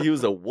best was he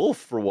was a wolf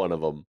for one of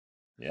them.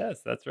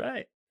 Yes, that's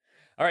right.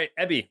 All right,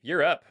 Ebby,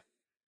 you're up.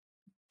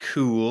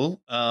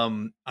 Cool.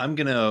 I'm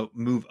gonna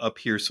move up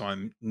here so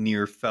I'm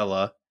near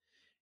fella.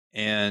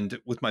 And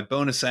with my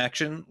bonus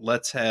action,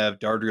 let's have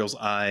Dardriel's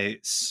eye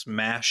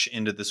smash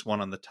into this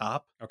one on the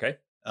top. Okay.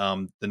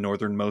 The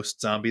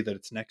northernmost zombie that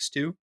it's next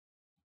to.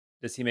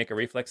 Does he make a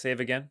reflex save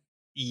again?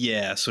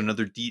 Yeah, so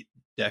another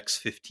Dex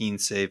 15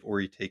 save, or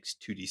he takes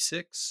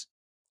 2d6.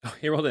 Oh,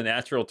 he rolled a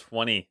natural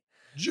 20.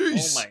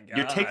 Jeez. Oh my god.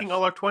 You're taking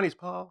all our 20s,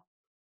 Paul.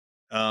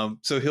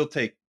 So he'll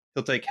take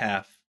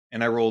half,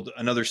 and I rolled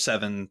another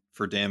 7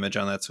 for damage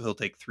on that, so he'll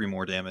take 3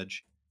 more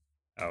damage.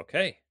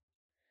 Okay.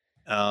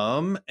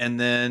 And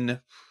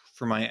then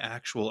for my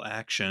actual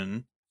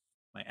action,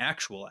 I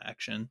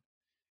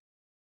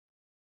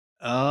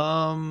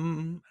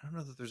don't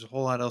know that there's a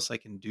whole lot else I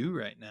can do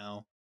right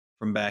now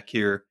from back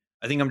here.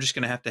 I think I'm just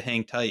gonna have to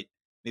hang tight.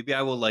 Maybe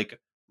I will like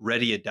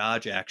ready a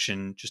dodge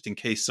action just in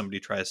case somebody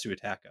tries to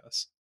attack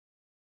us.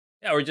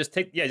 Yeah, or just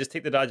take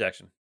the dodge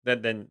action.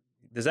 Then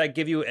does that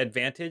give you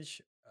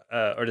advantage,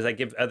 or does that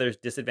give others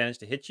disadvantage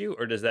to hit you,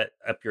 or does that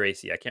up your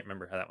AC? I can't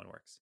remember how that one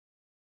works.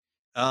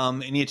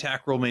 Any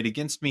attack roll made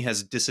against me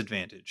has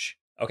disadvantage.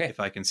 Okay. If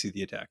I can see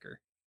the attacker.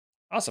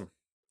 Awesome.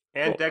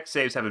 And Cool. Dex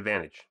saves have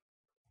advantage.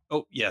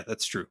 Oh yeah,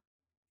 that's true.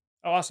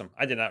 Oh, awesome.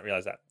 I did not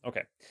realize that.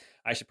 Okay.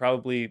 I should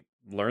probably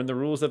learn the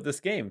rules of this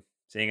game,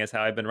 seeing as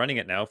how I've been running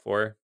it now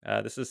for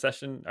this is our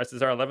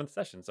 11th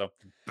session. So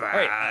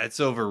right. It's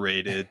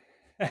overrated.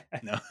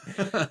 No.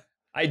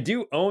 I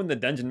do own the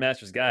Dungeon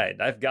Master's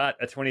Guide. I've got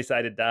a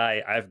 20-sided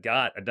die. I've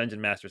got a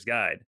Dungeon Master's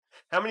Guide.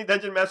 How many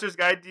Dungeon Master's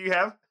Guide do you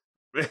have?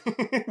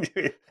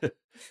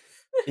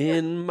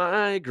 In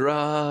my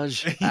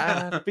garage,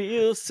 I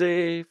feel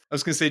safe. I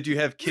was gonna say, do you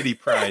have kitty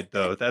pride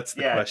though? That's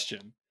the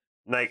question.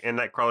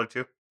 Nightcrawler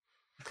too.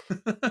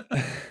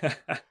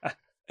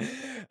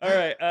 All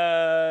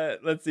right.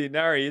 Let's see.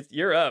 Nari,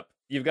 you're up.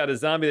 You've got a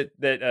zombie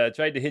that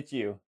tried to hit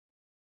you.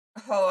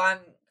 Oh,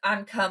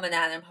 I'm coming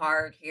at him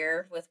hard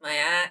here with my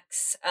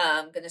axe.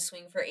 I'm gonna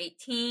swing for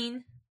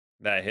 18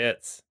 That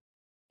hits.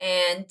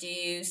 and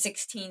do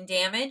 16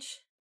 damage.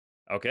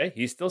 Okay,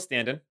 he's still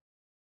standing.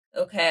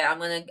 Okay, I'm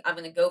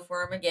gonna go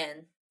for him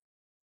again.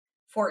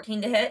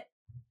 14 to hit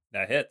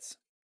That hits.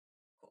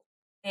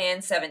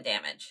 and 7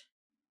 damage.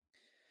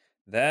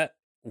 That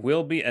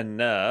will be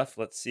enough.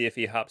 Let's see if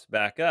he hops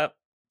back up.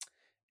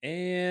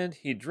 And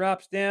he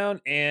drops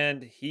down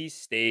and he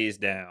stays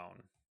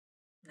down.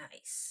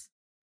 Nice.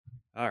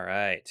 All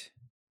right.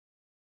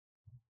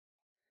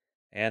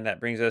 And that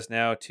brings us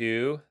now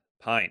to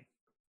Pine.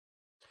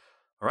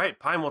 All right,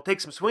 Pine will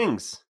take some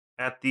swings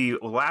at the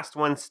last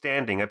one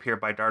standing up here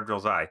by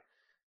Dardriel's eye.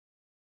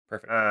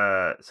 Perfect.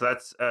 So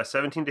that's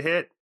 17 to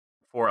hit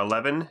for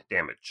 11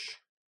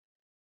 damage.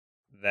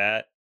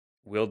 That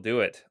will do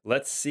it.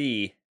 Let's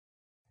see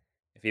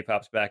if he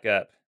pops back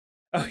up.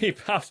 Oh, he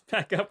pops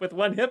back up with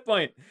 1 hit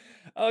point.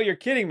 Oh, you're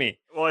kidding me.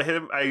 Well, I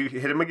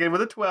hit him again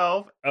with a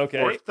 12 Okay.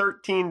 for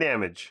 13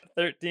 damage.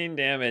 13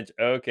 damage.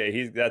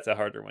 Okay, that's a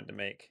harder one to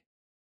make.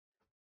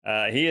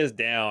 He is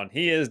down.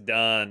 He is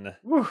done.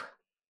 Woo.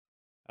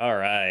 All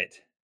right.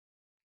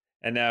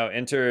 And now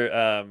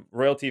enter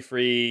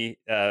royalty-free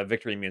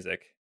victory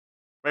music.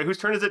 Wait, whose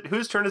turn is it?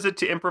 Whose turn is it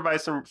to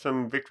improvise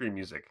some victory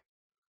music?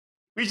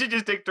 We should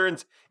just take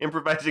turns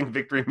improvising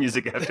victory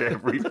music after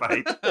every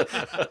fight.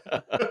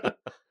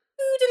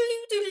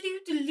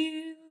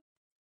 Doo-doo-doo-doo-doo-doo.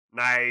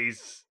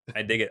 Nice.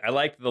 I dig it. I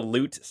like the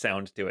lute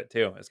sound to it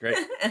too. It's great.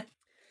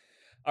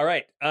 All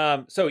right.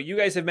 So you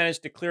guys have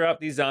managed to clear out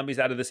these zombies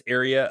out of this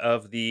area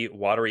of the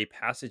watery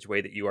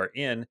passageway that you are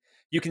in.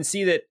 You can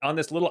see that on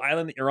this little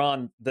island that you're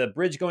on, the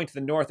bridge going to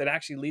the north, it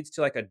actually leads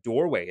to like a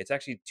doorway. It's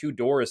actually 2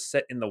 doors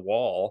set in the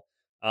wall.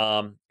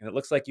 And it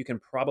looks like you can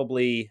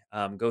probably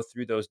go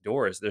through those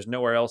doors. There's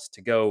nowhere else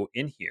to go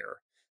in here.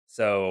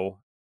 So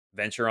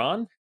venture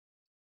on.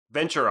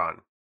 Venture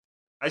on.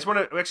 I just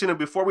want to actually no,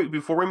 before we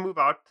move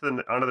out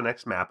to onto the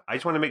next map. I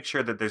just want to make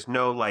sure that there's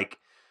no like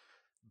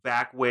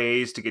back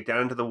ways to get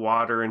down into the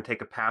water and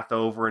take a path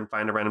over and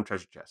find a random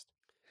treasure chest.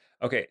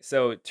 Okay,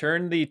 so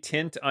turn the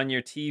tint on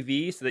your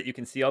TV so that you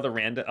can see all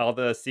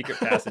the secret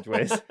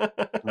passageways.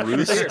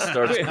 Roos Here,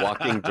 starts wait.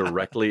 walking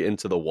directly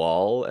into the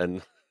wall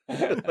and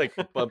like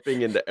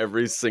bumping into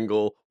every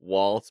single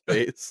wall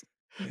space.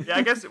 Yeah,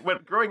 I guess when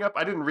growing up,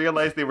 I didn't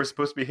realize they were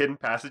supposed to be hidden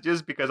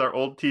passages because our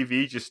old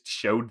TV just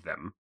showed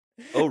them.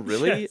 Oh,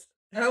 really? Yes.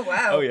 Oh,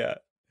 wow. Oh yeah.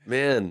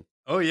 Man,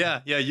 Oh yeah,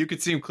 you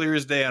could see him clear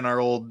as day on our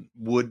old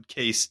wood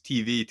case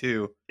TV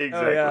too.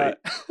 Exactly. yeah.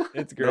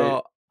 It's great.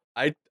 no,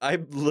 I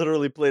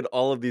literally played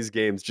all of these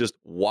games just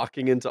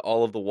walking into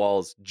all of the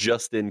walls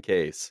just in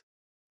case.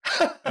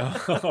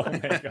 Oh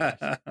my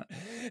gosh.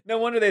 No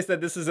wonder they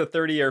said this is a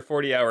 30 or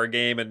 40 hour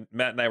game and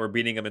Matt and I were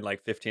beating them in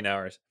like 15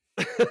 hours.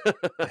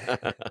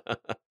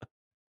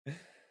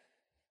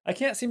 I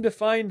can't seem to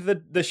find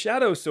the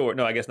shadow sword.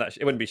 No, I guess not.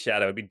 It wouldn't be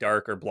shadow. It'd be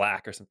dark or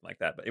black or something like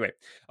that. But anyway.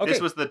 Okay.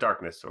 This was the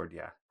darkness sword,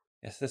 yeah.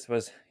 Yes, this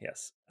was.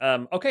 Yes.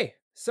 Okay.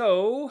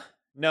 So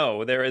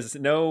no, there is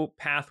no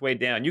pathway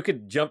down. You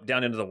could jump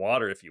down into the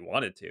water if you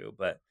wanted to,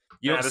 but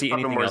you don't there's see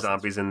probably anything more else.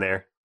 zombies in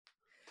there.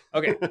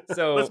 Okay.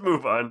 So Let's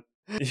move on.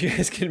 you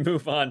guys can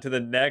move on to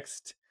the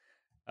next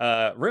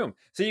room.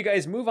 So you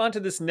guys move on to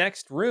this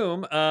next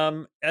room.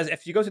 As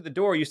if you go through the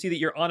door, you see that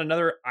you're on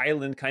another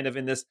island, kind of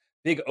in this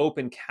big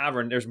open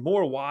cavern. There's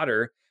more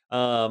water.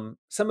 Some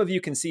of you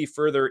can see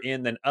further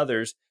in than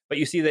others, but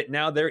you see that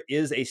now there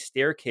is a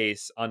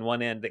staircase on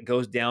one end that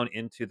goes down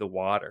into the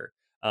water.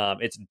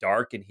 It's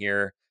dark in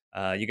here.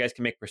 You guys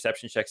can make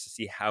perception checks to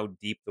see how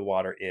deep the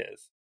water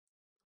is.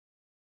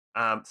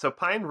 So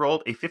Pine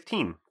rolled a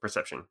 15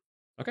 perception.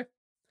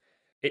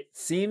 It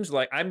seems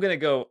like I'm going to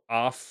go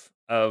off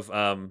of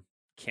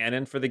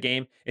canon for the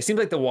game. It seems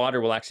like the water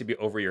will actually be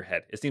over your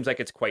head. It seems like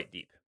it's quite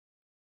deep.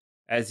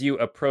 As you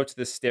approach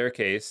this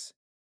staircase,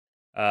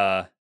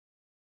 fella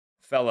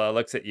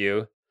looks at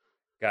you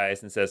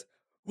guys and says,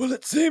 Well,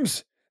 it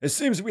seems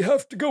we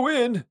have to go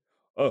in.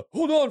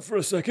 Hold on for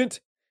a second.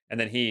 and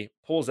then he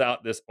pulls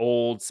out this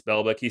old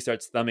spell book. He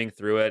starts thumbing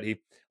through it. He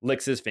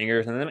licks his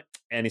fingers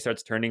and he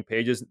starts turning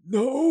pages.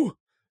 No.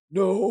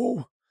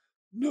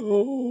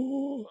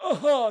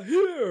 Aha,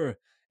 here.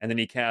 And then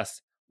he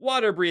casts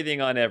water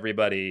breathing on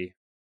everybody.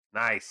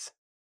 Nice.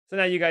 So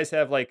now you guys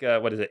have like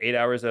 8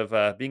 hours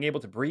of being able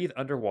to breathe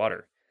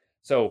underwater.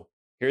 So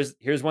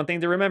here's one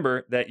thing to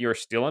remember, that you're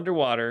still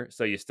underwater,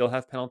 so you still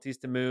have penalties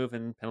to move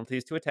and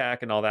penalties to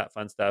attack and all that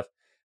fun stuff,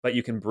 but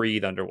you can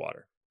breathe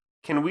underwater.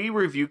 Can we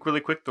review really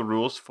quick the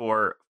rules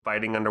for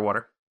fighting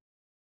underwater?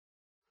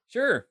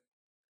 Sure.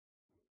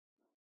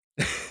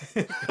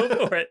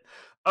 Go for it.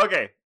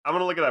 Okay, I'm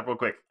gonna look it up real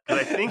quick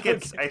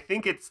because I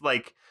think it's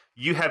like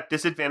you have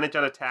disadvantage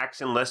on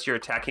attacks unless you're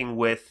attacking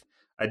with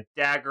a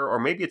dagger, or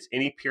maybe it's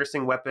any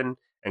piercing weapon,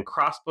 and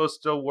crossbows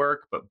still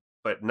work,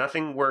 but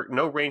nothing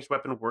no ranged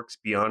weapon works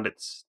beyond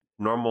its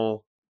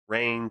normal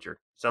range or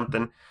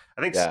something.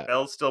 I think Yeah.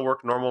 spells still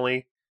work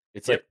normally.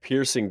 It's Yep. like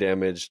piercing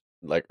damage,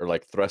 or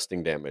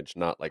thrusting damage,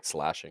 not like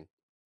slashing.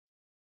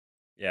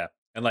 Yeah.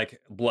 And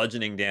like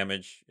bludgeoning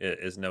damage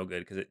is no good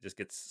because it just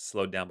gets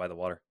slowed down by the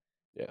water.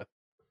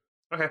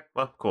 Okay,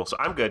 well, cool. So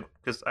I'm good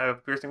because I have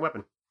a piercing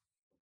weapon.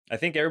 I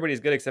think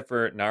everybody's good except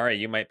for Nara.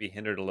 You might be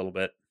hindered a little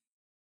bit.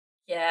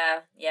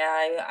 Yeah,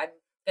 I'm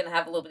gonna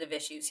have a little bit of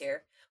issues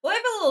here. Well, I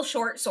have a little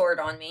short sword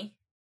on me.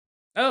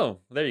 Oh,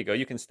 there you go.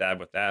 You can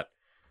stab with that.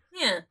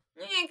 Yeah,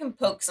 I can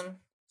poke some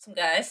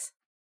guys.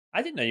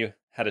 I didn't know you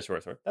had a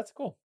short sword. That's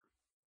cool.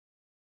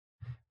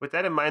 With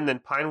that in mind, then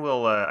Pine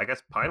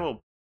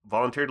will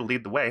volunteer to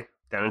lead the way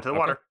down into the Okay.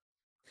 water.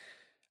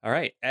 All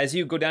right. As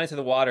you go down into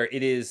the water,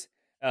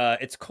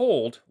 it's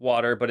cold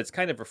water, but it's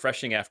kind of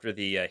refreshing after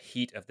the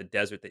heat of the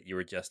desert that you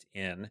were just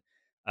in.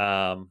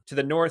 To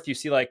the north, you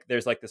see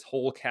there's this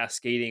whole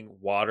cascading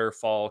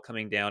waterfall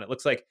coming down. It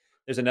looks like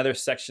there's another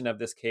section of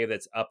this cave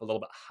that's up a little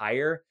bit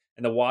higher,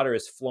 and the water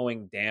is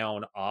flowing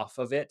down off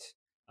of it,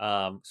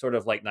 sort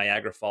of like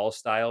Niagara Falls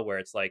style, where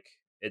it's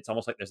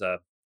almost like there's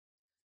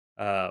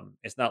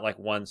it's not like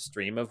one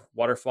stream of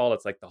waterfall.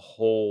 It's like the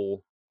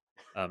whole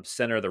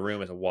center of the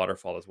room is a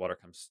waterfall as water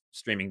comes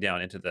streaming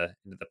down into the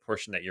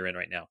portion that you're in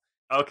right now.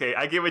 Okay,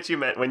 I get what you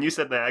meant. When you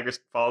said Niagara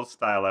Falls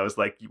style, I was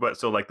like, what?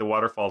 So like the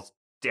water falls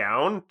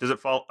down? Does it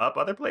fall up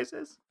other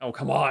places? Oh,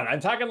 come on. I'm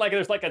talking like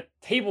there's like a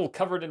table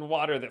covered in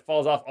water that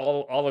falls off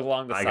all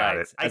along the I got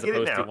it. sides I as get it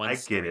opposed to now. one I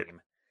get it.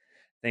 stream.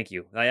 Thank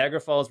you. Niagara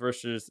Falls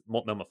versus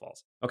Multnomah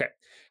Falls. Okay.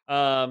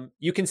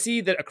 You can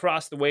see that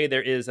across the way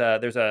there's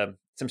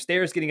some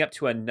stairs getting up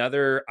to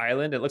another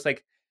island. It looks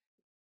like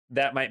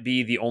that might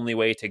be the only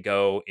way to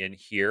go in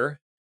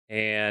here.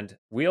 And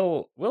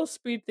we'll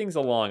speed things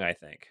along, I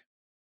think.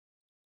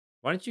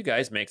 Why don't you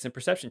guys make some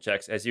perception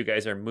checks as you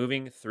guys are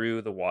moving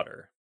through the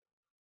water?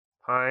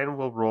 Pine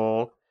will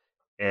roll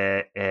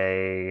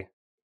a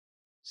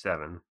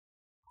 7.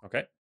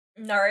 Okay.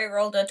 Nari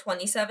rolled a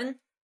 27.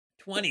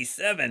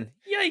 27.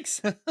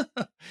 Yikes.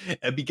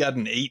 Ebby got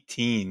an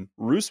 18.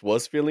 Roos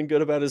was feeling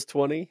good about his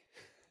 20.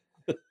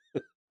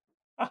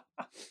 All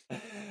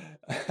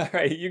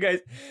right, you guys.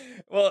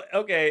 Well,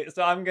 okay,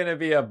 so I'm going to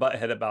be a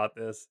butthead about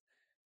this.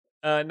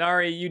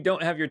 Nari, you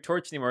don't have your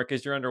torch anymore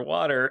because you're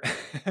underwater.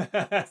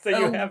 So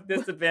you have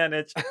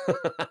disadvantage.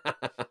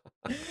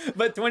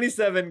 But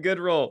 27, good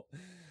roll.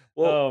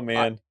 Well, oh,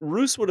 man.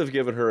 Roos would have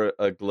given her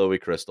a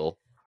glowy crystal.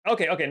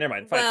 Okay, never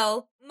mind. Fine.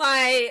 Well,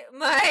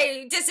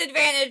 my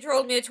disadvantage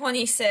rolled me a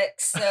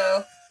 26,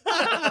 so.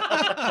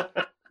 Oh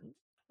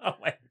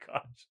my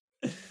gosh.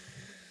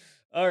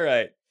 All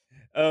right.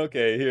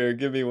 Okay, here,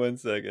 give me 1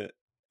 second.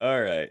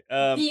 All right.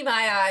 Be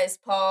my eyes,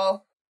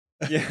 Paul.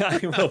 Yeah, I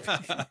will.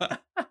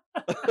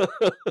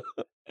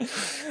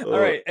 All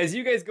right, as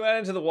you guys go out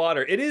into the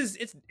water,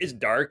 it's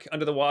dark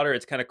under the water.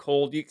 It's kind of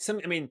cold. You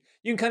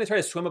can kind of try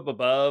to swim up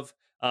above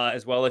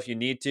as well if you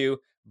need to.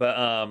 But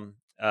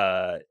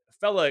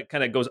fella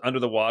kind of goes under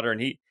the water,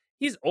 and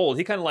he's old.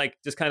 He kind of like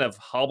just kind of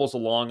hobbles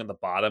along at the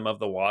bottom of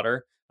the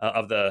water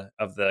of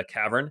the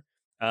cavern.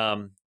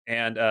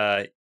 And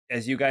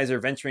as you guys are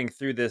venturing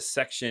through this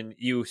section,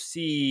 you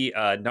see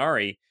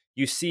Nari.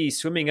 You see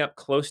swimming up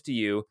close to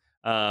you.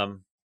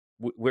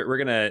 We're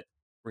gonna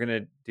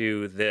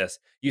do this.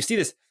 You see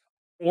this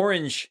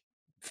orange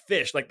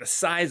fish, like the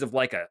size of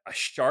like a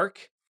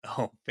shark.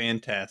 Oh,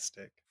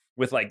 fantastic.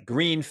 With like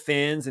green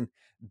fins and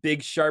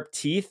big sharp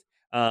teeth,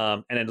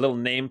 and a little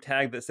name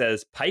tag that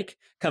says Pike,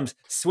 comes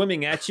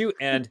swimming at you.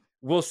 And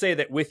we'll say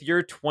that with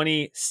your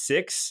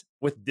 26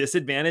 with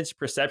disadvantage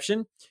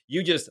perception,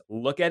 you just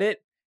look at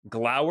it,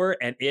 glower,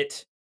 and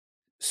it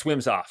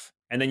swims off.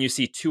 And then you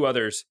see 2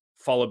 others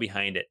follow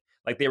behind it.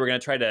 Like they were going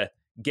to try to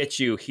get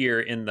you here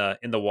in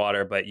the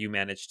water, but you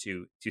managed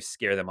to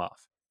scare them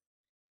off.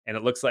 And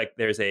it looks like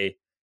there's a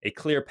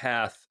clear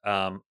path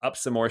up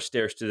some more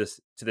stairs to this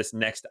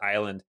next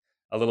island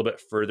a little bit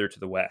further to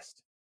the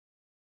west.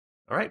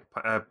 All right.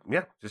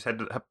 Yeah, just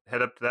head up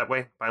to that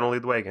way. Pine will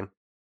lead the way again.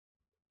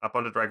 Up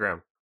onto dry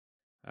ground.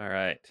 All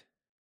right.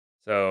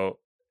 So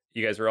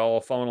you guys are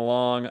all following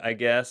along, I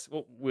guess.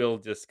 We'll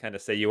just kind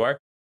of say you are.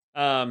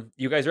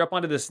 You guys are up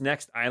onto this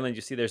next island.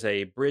 You see there's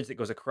a bridge that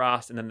goes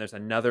across, and then there's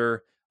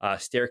another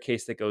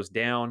staircase that goes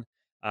down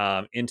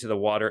into the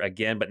water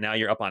again. But now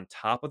you're up on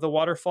top of the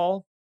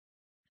waterfall.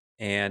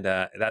 And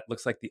that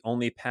looks like the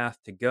only path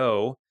to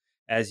go.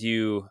 As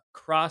you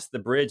cross the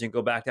bridge and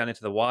go back down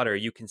into the water,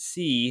 you can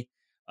see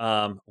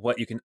what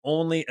you can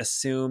only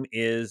assume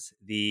is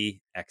the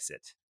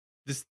exit.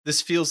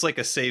 This feels like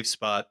a save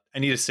spot. I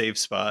need a save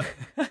spot.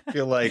 I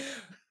feel like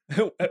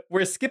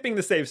we're skipping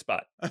the save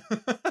spot.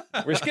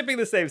 We're skipping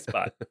the save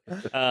spot.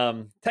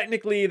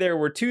 Technically, there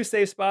were 2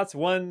 save spots,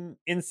 one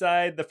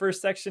inside the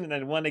first section, and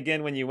then one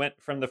again when you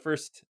went from the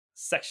first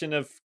section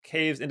of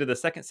caves into the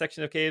second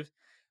section of caves.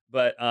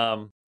 But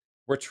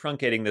we're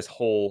truncating this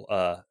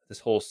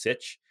whole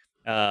sitch.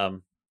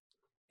 And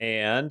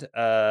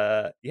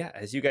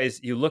as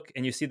you look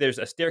and you see there's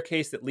a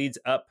staircase that leads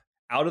up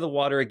out of the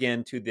water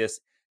again to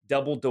this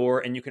double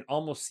door, and you can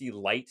almost see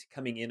light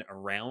coming in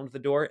around the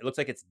door. It looks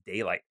like it's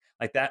daylight.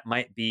 Like that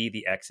might be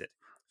the exit.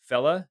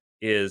 Fella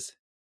is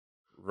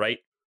right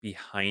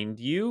behind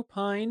you,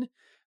 Pine.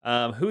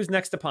 Who's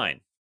next to Pine?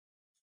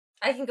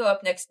 I can go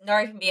up next.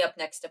 Nari can be up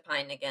next to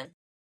Pine again.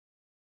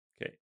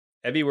 Okay.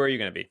 Ebby, where are you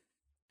going to be?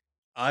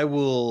 I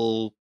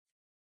will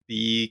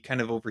be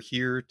kind of over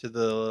here to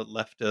the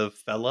left of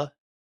Fella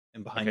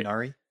and behind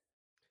Nari.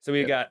 So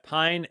we got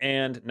Pine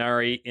and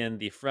Nari in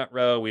the front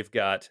row. We've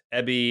got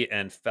Ebby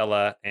and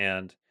Fella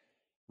and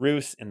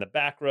Roos in the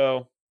back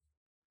row.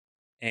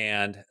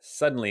 And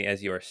suddenly,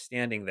 as you are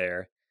standing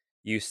there,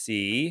 you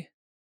see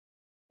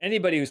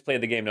anybody who's played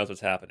the game knows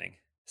what's happening.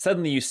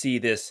 Suddenly you see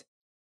this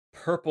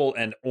purple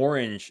and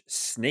orange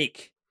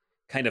snake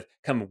kind of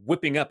come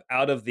whipping up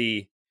out of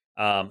the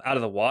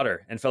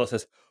water. And Fella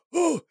says,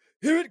 "Oh,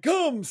 here it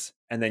comes."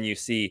 And then you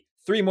see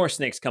 3 more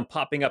snakes come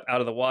popping up out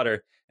of the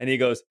water. And he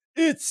goes,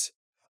 "It's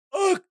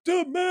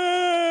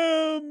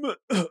Octomam!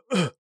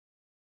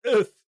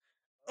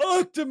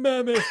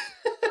 Octomammoth!"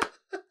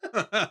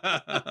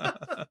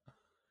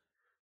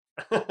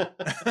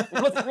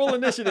 Let's roll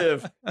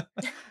initiative.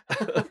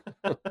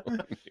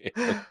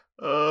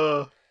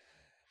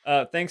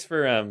 Thanks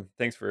for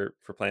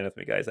playing with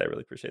me, guys. I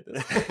really appreciate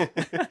this.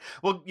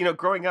 Well,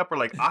 growing up, we're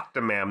like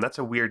Octomam. That's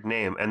a weird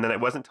name. And then it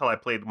wasn't until I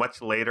played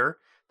much later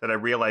that I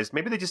realized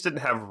maybe they just didn't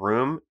have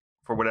room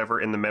for whatever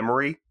in the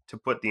memory to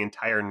put the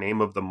entire name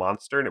of the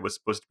monster, and it was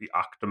supposed to be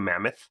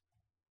Octomammoth,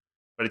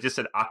 but it just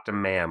said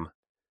Octomam.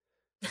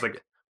 It's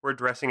like we're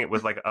addressing it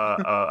with like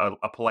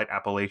a polite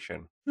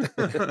appellation.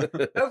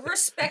 A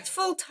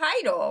respectful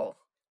title.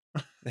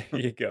 There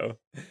you go.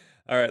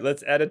 All right,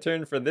 let's add a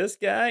turn for this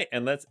guy,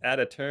 and let's add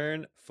a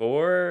turn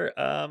for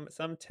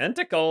some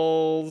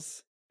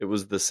tentacles. It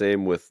was the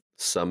same with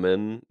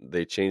summon.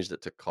 They changed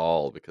it to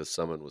call because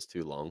summon was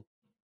too long.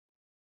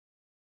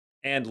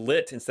 And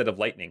lit instead of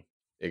lightning.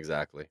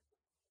 Exactly.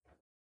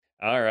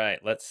 All right,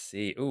 let's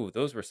see. Ooh,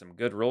 those were some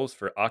good rolls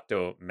for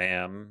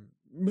Octomam.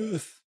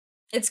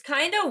 It's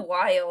kind of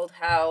wild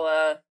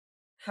how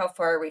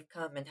far we've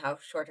come in how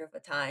short of a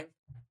time.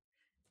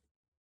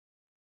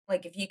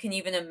 Like, if you can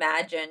even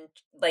imagine,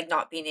 like,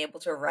 not being able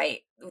to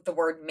write the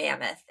word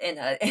mammoth in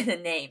a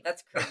name,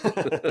 that's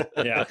crazy.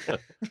 Yeah.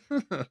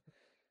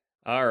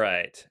 All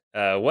right.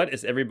 What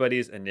is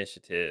everybody's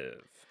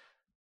initiative?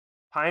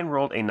 Pine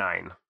rolled a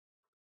 9.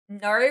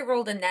 Nari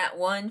rolled a nat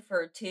 1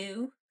 for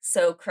 2,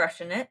 so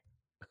crushing it.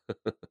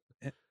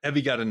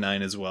 Evie got a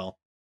 9 as well.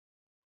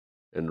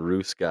 And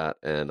Roos got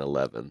an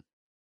 11.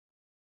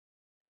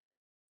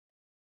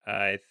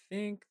 I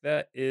think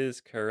that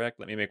is correct.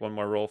 Let me make one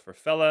more roll for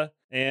Fella.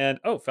 And,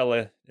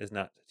 Fella is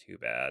not too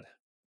bad.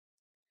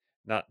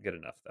 Not good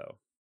enough, though.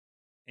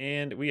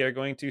 And we are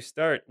going to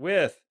start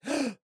with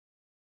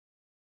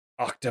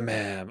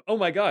Octomam. Oh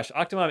my gosh,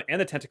 Octomam and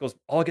the tentacles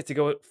all get to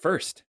go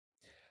first.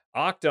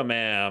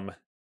 Octomam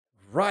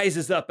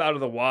rises up out of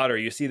the water.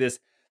 You see this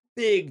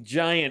big,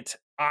 giant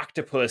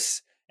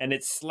octopus, and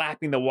it's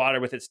slapping the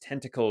water with its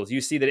tentacles. You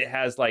see that it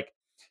has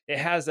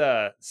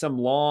some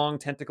long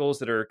tentacles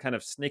that are kind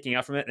of snaking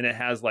out from it, and it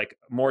has like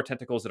more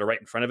tentacles that are right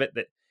in front of it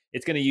that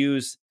it's going to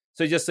use.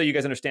 So just so you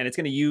guys understand, it's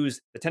going to use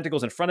the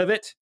tentacles in front of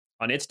it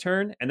on its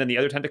turn, and then the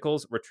other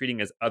tentacles we're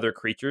treating as other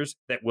creatures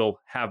that will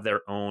have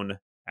their own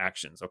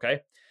actions,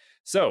 okay?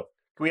 So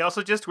can we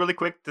also just really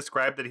quick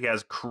describe that he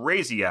has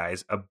crazy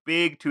eyes, a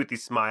big toothy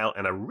smile,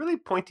 and a really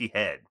pointy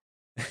head?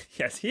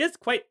 Yes, he is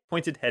quite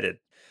pointed-headed.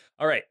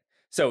 All right,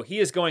 so he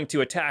is going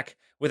to attack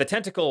with a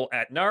tentacle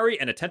at Nari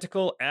and a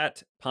tentacle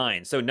at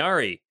Pine. So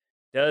Nari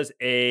does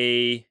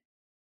a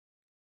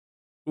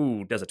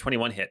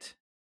 21 hit.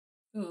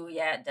 Ooh,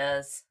 yeah, it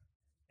does.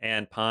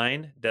 And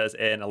Pine does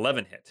an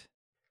 11 hit.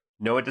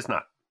 No, it does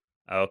not.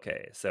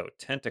 Okay, so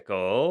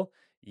tentacle,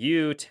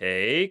 you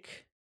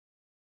take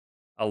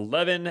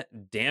 11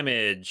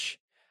 damage.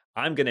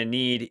 I'm going to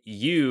need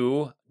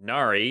you,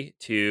 Nari,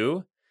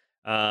 to...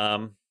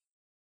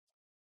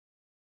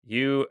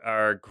 you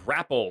are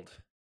grappled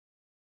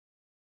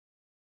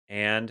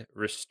and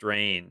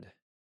restrained.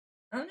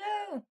 Oh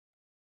no.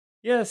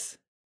 Yes.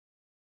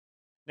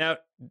 Now,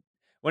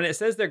 when it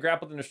says they're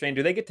grappled and restrained,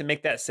 do they get to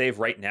make that save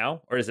right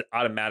now? Or is it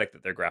automatic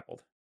that they're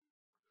grappled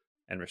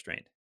and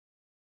restrained?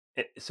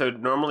 So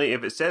normally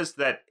if it says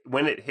that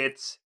when it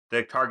hits,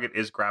 the target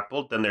is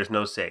grappled, then there's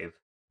no save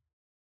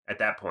at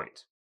that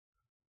point.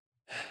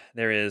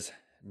 There is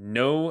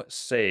no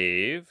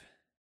save.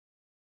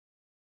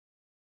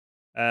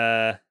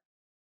 But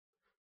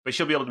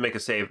she'll be able to make a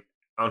save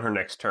on her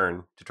next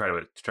turn to try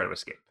to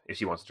escape if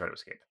she wants to try to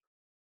escape.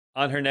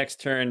 On her next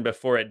turn,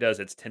 before it does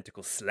its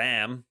tentacle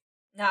slam.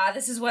 Nah,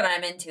 this is what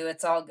I'm into.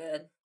 It's all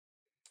good.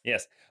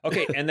 Yes.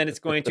 Okay, and then it's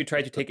going to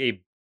try to take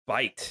a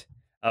bite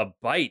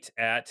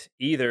at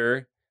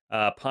either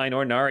Pine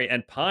or Nari.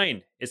 And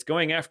Pine, it's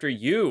going after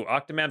you.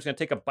 Octomam's going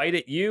to take a bite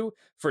at you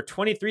for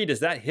 23. Does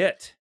that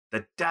hit?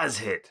 That does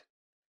hit.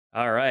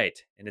 All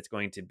right, and it's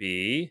going to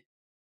be...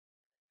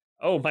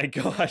 Oh my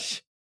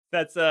gosh.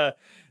 That's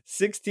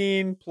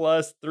 16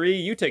 plus 3.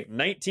 You take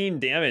 19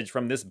 damage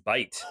from this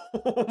bite.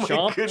 Oh my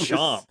chomp, goodness.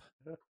 chomp.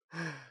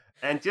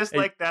 And just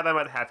like that, I'm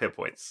at half hit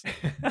points.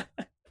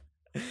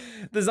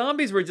 The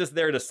zombies were just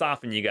there to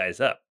soften you guys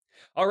up.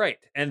 All right,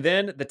 and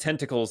then the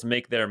tentacles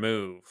make their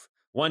move.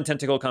 One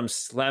tentacle comes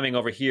slamming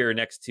over here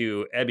next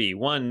to Ebby,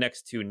 one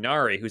next to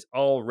Nari, who's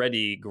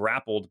already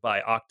grappled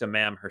by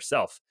Octomam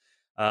herself.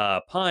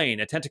 Pine,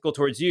 a tentacle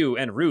towards you,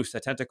 and Roos, a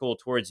tentacle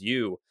towards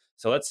you.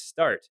 So let's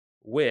start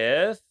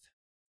with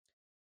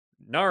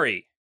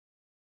Nari.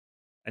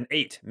 An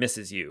 8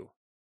 misses you.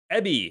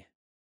 Ebby,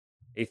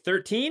 a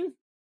 13?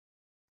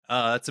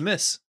 That's a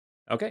miss.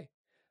 Okay.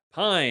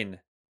 Pine,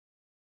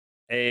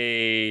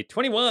 a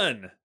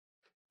 21.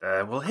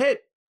 That will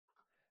hit.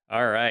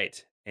 All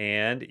right.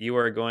 And you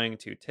are going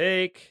to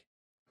take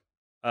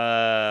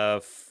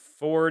 4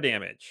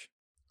 damage.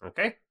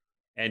 Okay.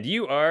 And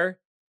you are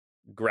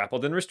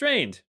grappled and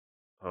restrained.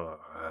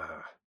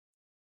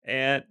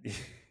 And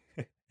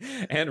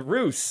and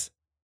Roos,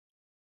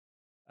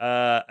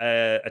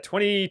 a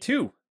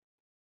 22.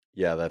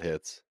 Yeah, that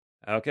hits.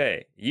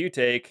 Okay. You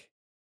take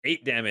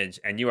 8 damage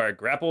and you are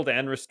grappled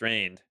and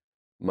restrained.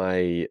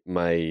 My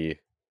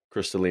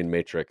crystalline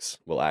matrix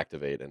will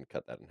activate and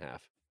cut that in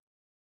half.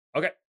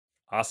 Okay.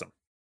 Awesome.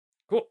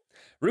 Cool.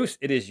 Roos,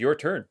 it is your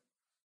turn.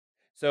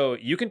 So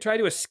you can try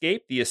to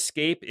escape. The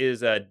escape is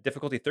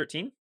difficulty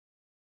 13.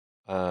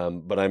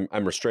 But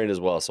I'm restrained as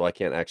well, so I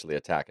can't actually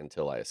attack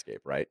until I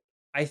escape, right?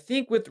 I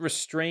think with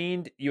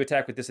restrained, you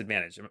attack with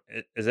disadvantage.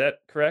 Is that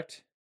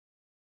correct?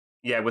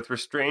 Yeah, with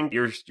restrained,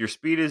 your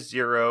speed is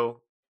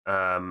 0.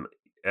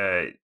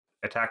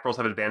 Attack rolls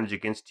have advantage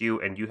against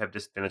you, and you have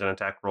disadvantage on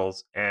attack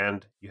rolls,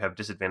 and you have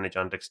disadvantage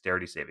on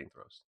dexterity saving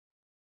throws.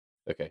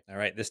 Okay. All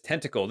right. This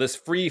tentacle, this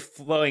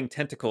free-flowing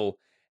tentacle,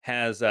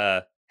 has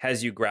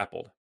you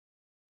grappled.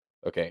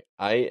 Okay.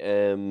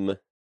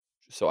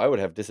 So I would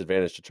have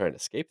disadvantage to try and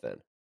escape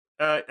then.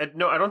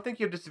 No, I don't think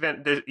you have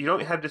disadvantage. You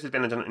don't have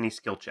disadvantage on any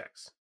skill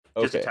checks.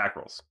 Just Okay. attack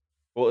rolls.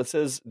 Well, it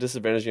says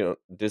disadvantage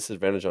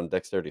on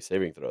dexterity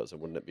saving throws, and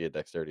wouldn't it be a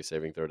dexterity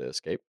saving throw to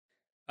escape?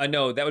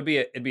 No, that would be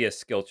it'd be a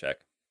skill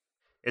check.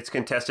 It's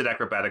contested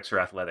acrobatics or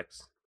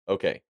athletics.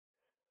 Okay.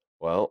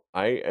 Well,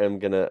 I am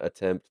gonna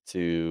attempt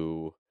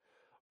to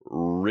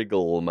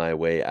wriggle my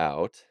way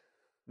out.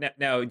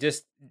 Now,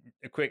 just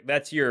a quick.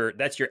 That's your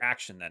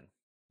action then.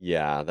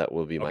 Yeah, that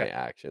will be my Okay.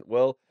 action.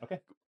 Well, Okay.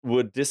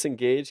 would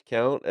disengage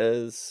count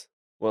as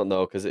well?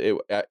 No, because it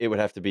would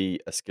have to be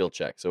a skill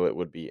check, so it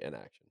would be an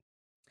action.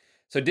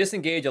 So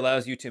disengage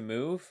allows you to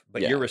move,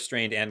 but Yeah. you're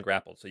restrained and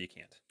grappled, so you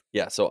can't.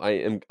 Yeah, so I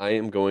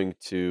am going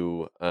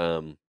to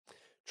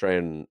try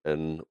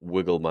and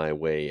wiggle my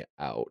way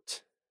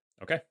out.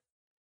 Okay.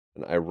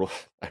 And I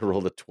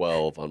rolled a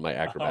 12 on my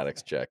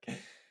acrobatics check.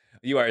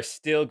 You are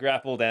still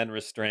grappled and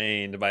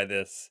restrained by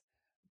this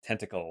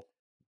tentacle.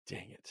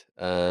 Dang it.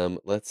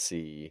 Let's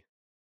see.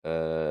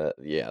 Yeah,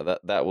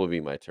 that will be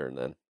my turn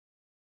then.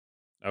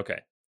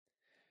 Okay.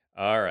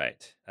 All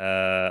right.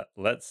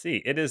 Let's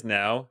see. It is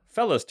now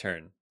Fella's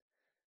turn.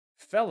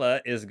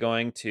 Fella is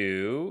going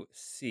to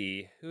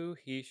see who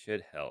he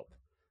should help.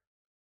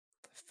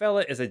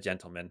 Fella is a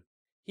gentleman.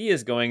 He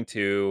is going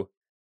to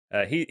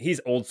he's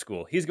old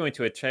school. He's going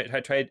to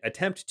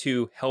attempt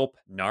to help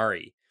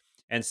Nari.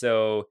 And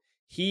so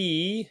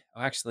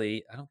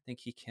actually, I don't think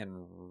he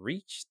can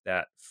reach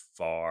that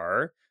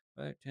far.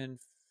 5, 10,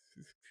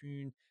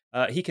 15.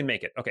 He can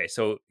make it. Okay,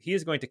 so he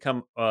is going to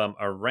come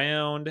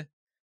around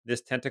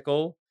this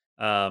tentacle.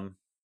 Oh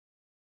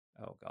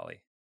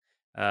golly.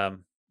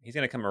 He's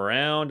going to come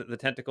around the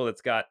tentacle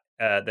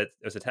that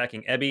was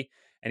attacking Ebby,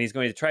 and he's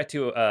going to try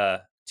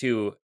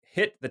to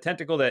hit the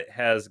tentacle that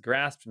has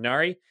grasped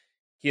Nari.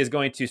 He is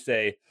going to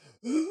say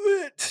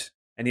 "Lit,"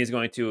 and he's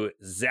going to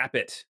zap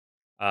it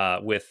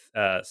with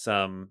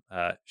some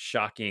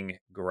shocking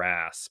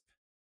grasp.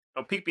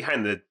 Oh, peek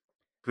behind the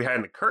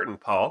curtain,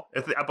 Paul.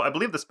 I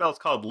believe the spell's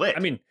called Lit. I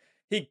mean,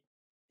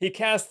 he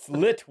casts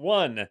Lit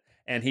 1,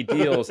 and he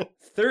deals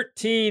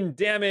 13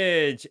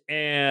 damage,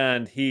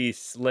 and he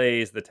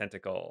slays the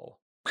tentacle.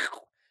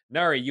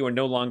 Nari, you are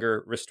no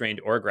longer restrained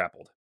or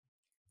grappled.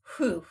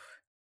 Whew.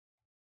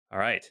 Uh, All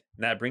right,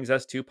 and that brings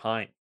us to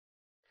Pine.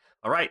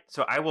 All right,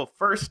 so I will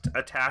first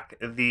attack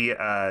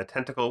the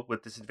tentacle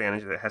with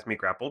disadvantage that has me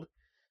grappled.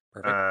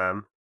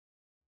 Perfect.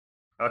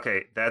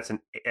 Okay, that's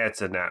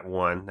a nat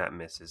 1. That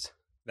misses.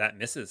 That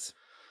misses.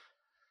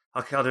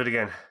 Okay, I'll do it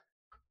again.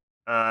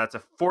 It's a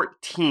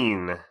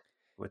 14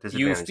 with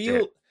disadvantage.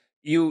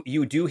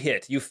 You do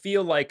hit. You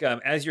feel like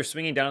as you're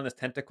swinging down on this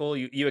tentacle,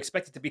 you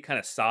expect it to be kind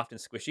of soft and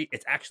squishy.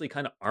 It's actually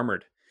kind of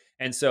armored.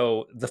 And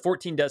so the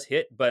 14 does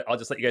hit, but I'll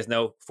just let you guys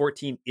know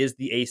 14 is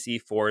the AC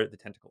for the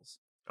tentacles.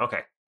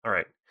 Okay, all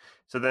right.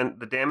 So then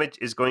the damage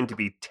is going to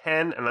be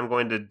 10, and I'm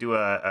going to do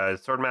a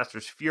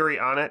Swordmaster's Fury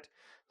on it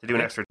to do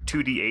an extra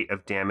 2d8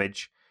 of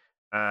damage.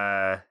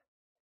 So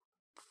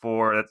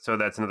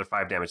that's another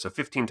 5 damage, so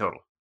 15 total.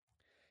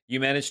 You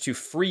manage to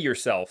free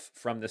yourself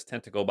from this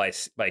tentacle by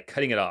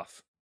cutting it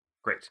off.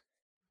 Great.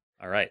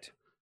 All right.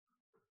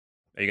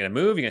 Are you going to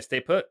move? You going to stay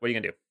put? What are you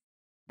going to do?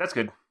 That's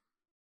good.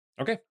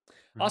 Okay.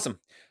 Awesome.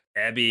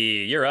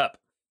 Abby, you're up.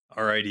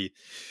 Alrighty.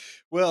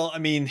 Well, I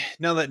mean,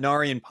 now that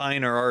Nari and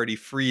Pine are already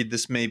freed,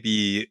 this may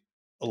be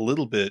a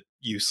little bit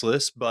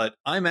useless, but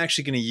I'm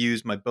actually going to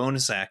use my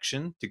bonus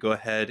action to go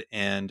ahead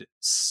and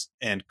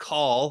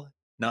call,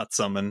 not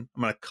summon.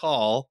 I'm going to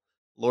call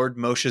Lord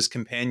Moshe's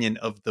companion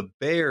of the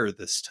bear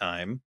this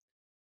time.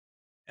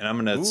 And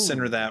I'm going to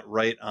center that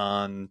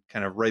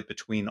kind of right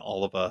between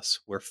all of us,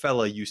 where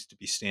Fella used to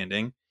be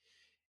standing.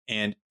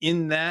 And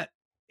in that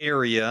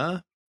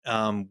area,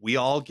 we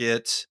all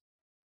get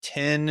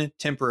 10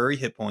 temporary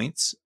hit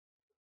points,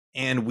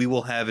 and we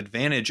will have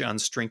advantage on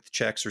strength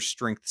checks or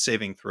strength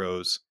saving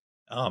throws,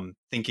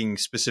 thinking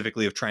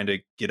specifically of trying to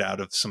get out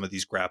of some of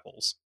these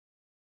grapples.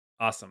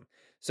 Awesome.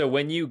 So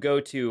when you go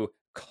to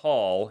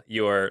call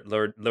your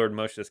Lord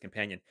Moshe's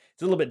companion,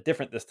 it's a little bit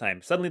different this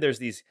time. Suddenly there's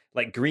these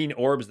like green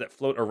orbs that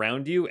float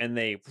around you, and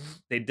they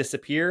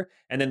disappear,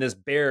 and then this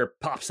bear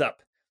pops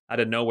up out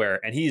of nowhere,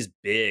 and he's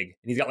big,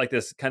 and he's got like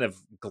this kind of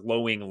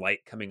glowing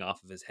light coming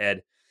off of his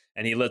head,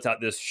 and he lets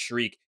out this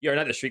shriek.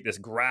 Not this shriek, this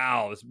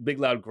growl, this big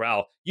loud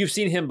growl. You've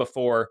seen him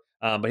before,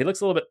 but he looks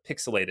a little bit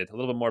pixelated, a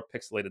little bit more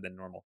pixelated than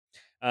normal.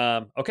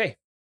 Okay.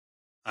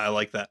 I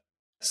like that.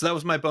 So that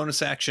was my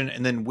bonus action,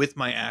 and then with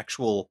my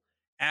actual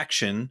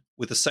action,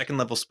 with a second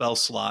level spell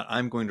slot,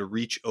 I'm going to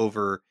reach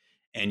over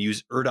and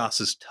use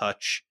Erdos's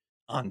touch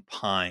on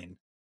Pine.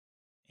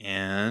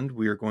 And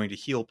we are going to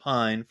heal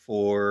Pine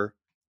for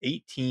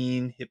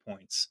 18 hit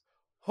points.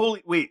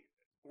 Wait.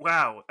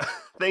 Wow.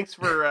 thanks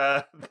for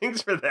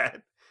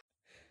that.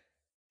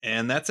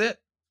 And that's it.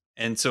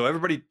 And so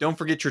everybody, don't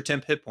forget your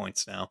temp hit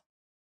points now.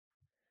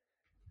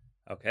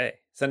 Okay.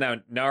 So now,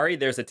 Nari,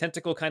 there's a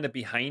tentacle kind of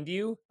behind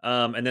you,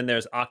 and then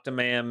there's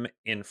Octomam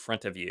in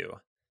front of you.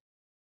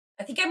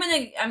 I think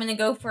I'm gonna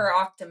go for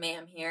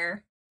Octomam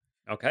here.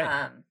 Okay.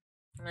 I'm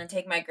gonna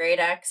take my great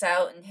axe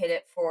out and hit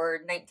it for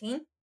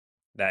 19.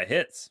 That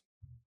hits.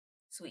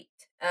 Sweet.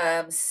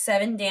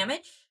 7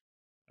 damage.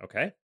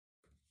 Okay.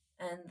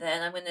 And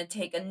then I'm gonna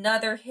take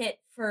another hit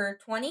for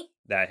 20.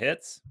 That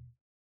hits.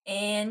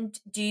 And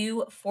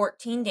do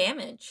 14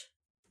 damage.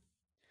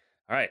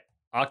 All right.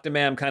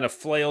 Octomam kind of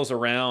flails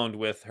around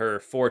with her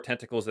 4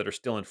 tentacles that are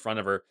still in front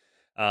of her.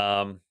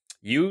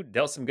 You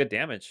dealt some good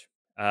damage.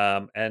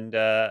 And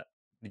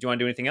did you want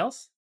to do anything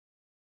else?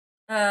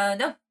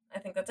 No, I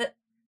think that's it.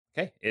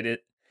 Okay.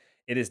 It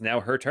is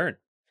now her turn.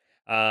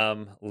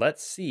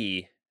 Let's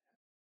see.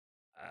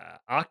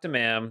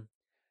 Octomam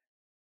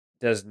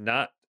does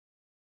not.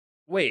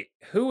 Wait,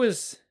 who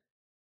was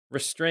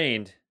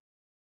restrained?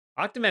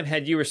 Octomam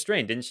had you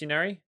restrained, didn't she,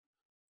 Nari?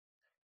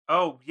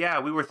 Oh, yeah,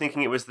 we were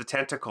thinking it was the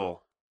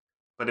tentacle,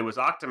 but it was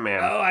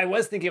Octomam. Oh, I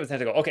was thinking it was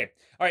tentacle. Okay.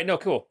 All right, no,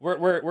 cool.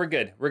 We're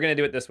good. We're going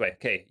to do it this way.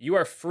 Okay, you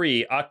are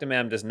free.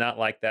 Octomam does not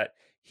like that.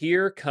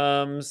 Here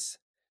comes...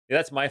 Yeah,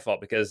 that's my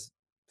fault because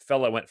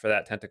fella went for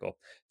that tentacle,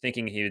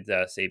 thinking he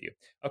would save you.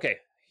 Okay,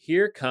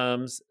 here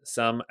comes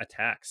some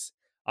attacks.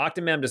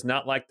 Octomam does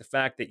not like the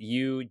fact that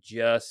you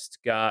just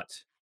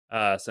got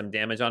some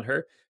damage on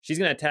her. She's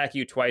going to attack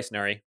you twice,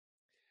 Nari.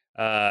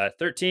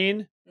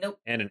 13. Nope.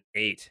 And an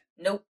 8.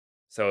 Nope.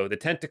 So the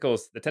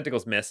tentacles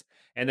miss,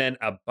 and then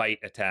a bite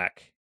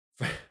attack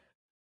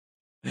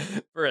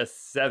for a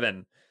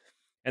 7.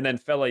 And then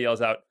fella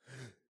yells out,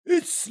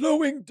 It's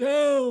slowing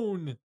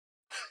down.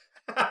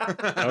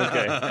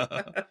 Okay.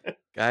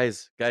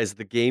 Guys,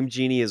 the game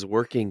genie is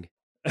working.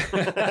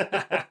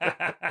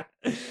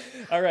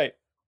 All right.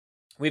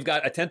 We've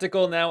got a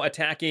tentacle now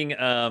attacking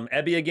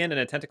Ebby again, and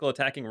a tentacle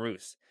attacking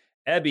Roos.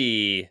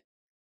 Ebby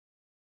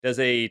does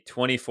a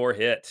 24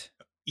 hit.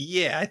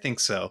 Yeah, I think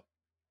so.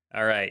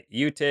 All right.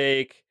 You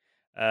take,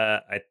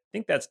 I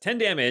think that's 10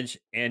 damage,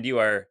 and you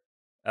are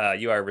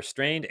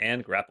restrained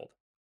and grappled.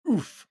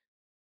 Oof.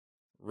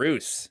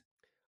 Roos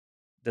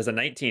does a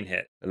 19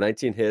 hit. A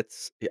 19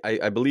 hits.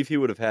 I believe he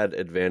would have had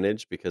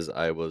advantage because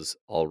I was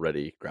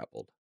already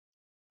grappled.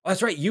 Oh,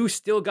 that's right. You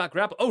still got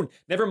grappled. Oh,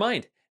 never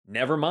mind.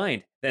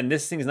 Then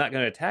this thing's not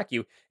going to attack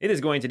you. It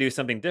is going to do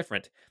something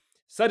different.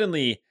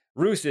 Suddenly,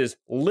 Roos is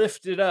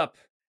lifted up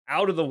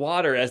out of the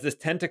water as this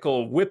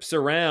tentacle whips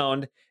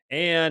around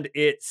and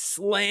it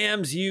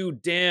slams you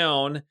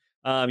down.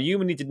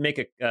 You need to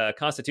make a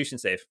Constitution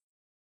save.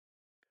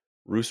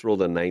 Roos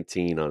rolled a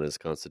 19 on his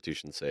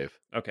Constitution save.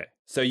 Okay,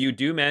 so you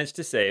do manage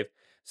to save.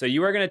 So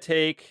you are going to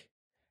take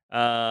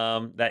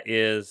that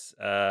is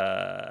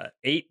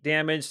 8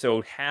 damage,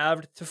 so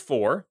halved to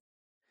 4.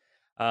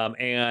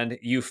 And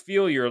you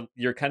feel your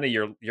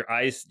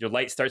eyes, your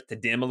light starts to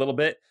dim a little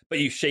bit, but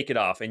you shake it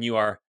off, and you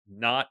are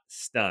not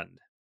stunned.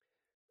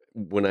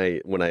 When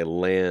I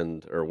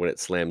land, or when it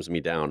slams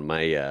me down,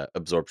 my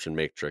absorption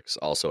matrix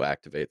also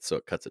activates, so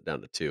it cuts it down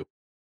to 2.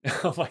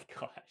 Oh my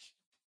gosh.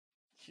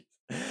 Jeez.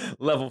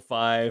 Level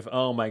 5.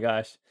 Oh my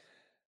gosh.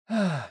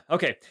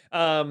 Okay.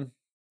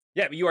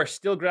 Yeah, you are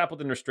still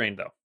grappled and restrained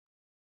though.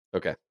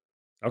 Okay.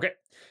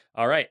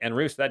 All right. And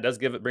Roos, that does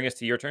bring us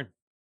to your turn.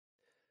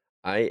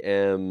 I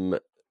am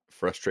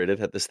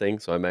frustrated at this thing,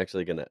 so I'm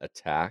actually going to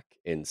attack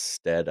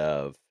instead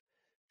of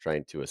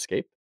trying to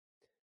escape.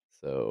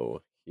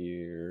 So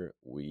here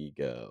we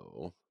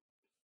go.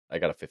 I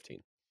got a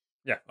 15.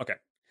 Yeah, okay.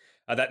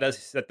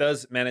 That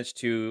does manage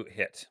to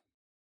hit.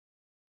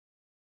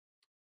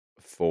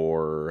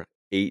 For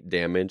 8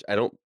 damage.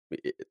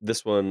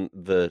 This one,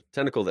 the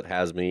tentacle that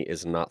has me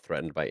is not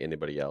threatened by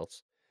anybody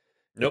else.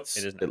 Nope,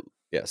 it is not.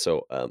 Yeah,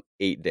 so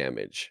 8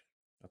 damage.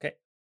 Okay.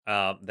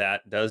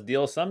 That does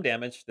deal some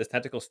damage. This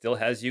tentacle still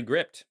has you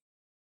gripped.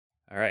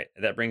 All right,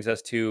 that brings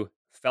us to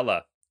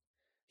fella.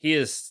 He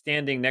is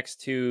standing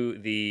next to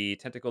the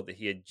tentacle that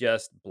he had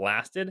just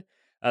blasted.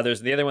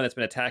 There's the other one that's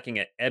been attacking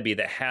at Ebby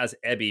that has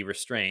Ebby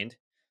restrained.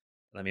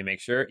 Let me make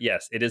sure.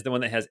 Yes, it is the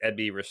one that has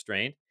Ebby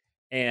restrained.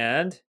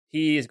 And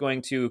he is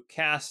going to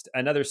cast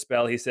another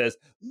spell. He says,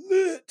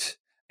 Lit!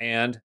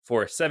 And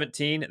for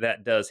 17,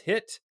 that does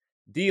hit,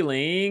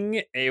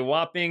 dealing a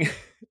whopping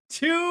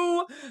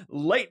 2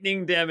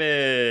 lightning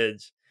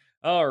damage.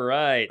 All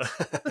right.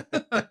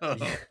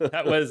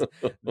 That was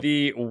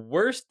the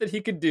worst that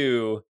he could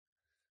do.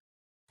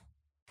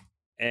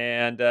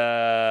 And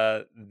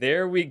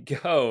there we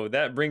go.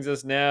 That brings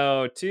us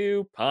now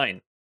to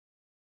Pine.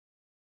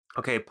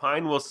 Okay,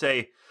 Pine will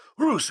say,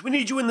 Roos, we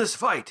need you in this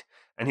fight.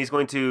 And he's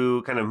going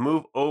to kind of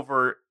move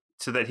over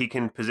so that he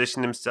can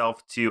position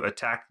himself to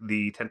attack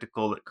the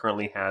tentacle that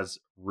currently has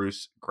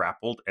Roos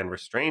grappled and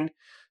restrained.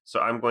 So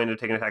I'm going to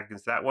take an attack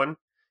against that one.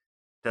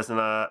 Doesn't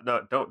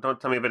no, don't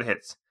tell me if it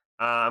hits.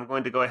 I'm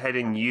going to go ahead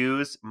and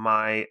use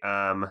my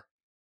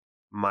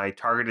my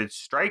targeted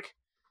strike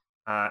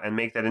and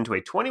make that into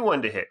a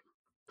 21 to hit.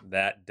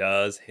 That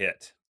does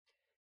hit.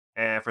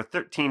 And for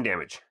 13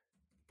 damage.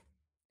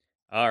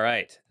 All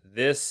right.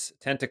 This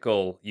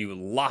tentacle, you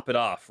lop it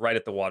off right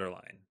at the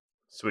waterline.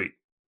 Sweet.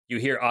 You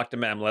hear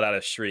Octomam let out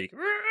a shriek.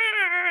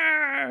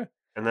 And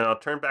then I'll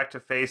turn back to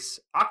face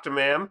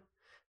Octomam,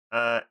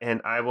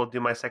 and I will do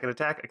my second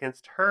attack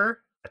against her.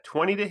 A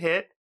 20 to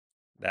hit.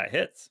 That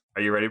hits.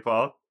 Are you ready,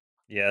 Paul?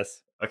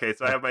 Yes. Okay,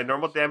 so I have my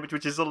normal damage,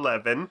 which is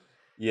 11.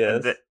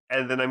 Yes.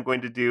 And then I'm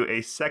going to do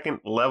a second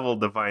level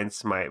Divine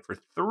Smite for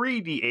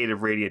 3d8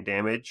 of radiant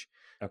damage.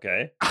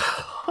 Okay.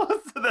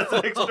 So that's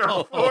an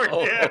extra 4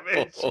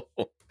 damage.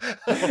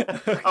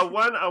 A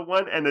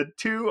 1, and a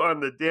 2 on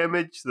the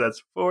damage, so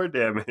that's 4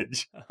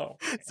 damage. Oh,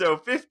 So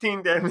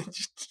 15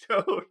 damage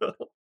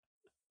total.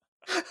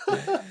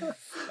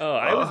 oh,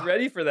 I was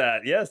ready for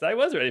that. Yes, I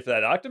was ready for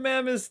that.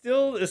 Octomam is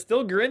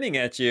still grinning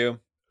at you.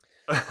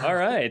 All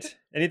right.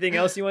 Anything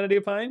else you want to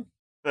do, Pine?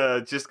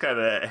 Just kind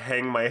of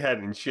hang my head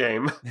in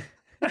shame.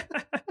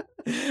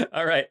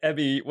 All right,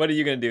 Ebby, what are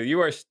you going to do? You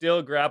are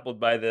still grappled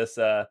by this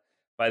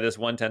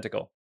one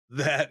tentacle.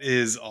 That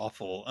is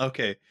awful.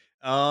 Okay.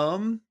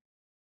 You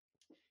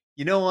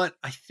know what?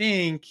 I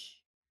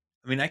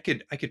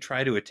could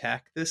try to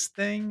attack this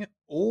thing,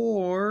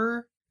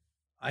 or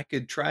I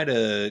could try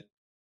to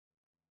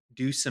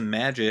do some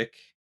magic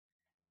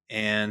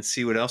and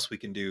see what else we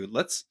can do.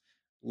 Let's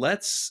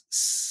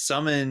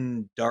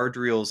summon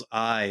Dardriel's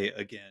eye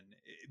again.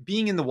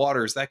 Being in the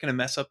water, is that going to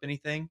mess up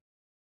anything?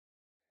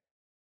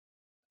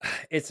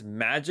 It's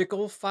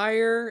magical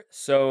fire,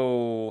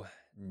 so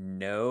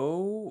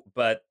no,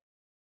 but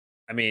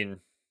I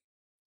mean,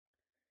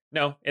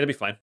 no, it'll be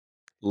fine.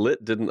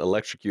 Lit didn't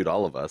electrocute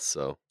all of us,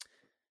 so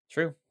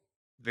True.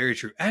 Very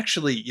true.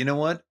 Actually, you know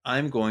what?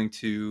 I'm going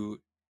to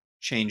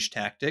change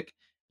tactic.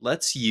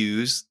 Let's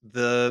use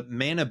the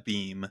mana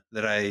beam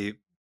that I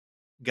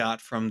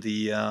got from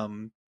the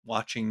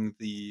watching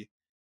the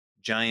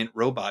giant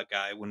robot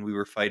guy when we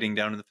were fighting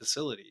down in the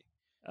facility.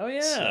 Oh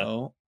yeah.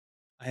 So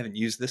I haven't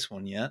used this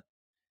one yet.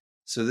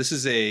 So this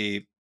is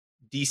a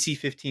DC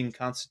 15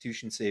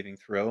 Constitution saving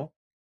throw,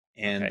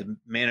 and Okay. the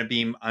mana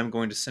beam, I'm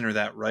going to center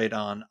that right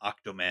on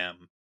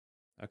Octomam.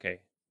 Okay.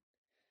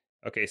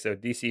 Okay, so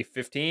DC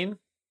 15.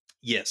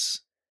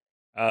 Yes.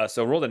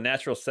 So rolled a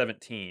natural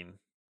 17.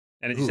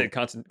 And then you Ooh.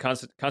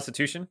 said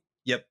Constitution?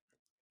 Yep.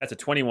 That's a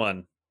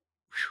 21.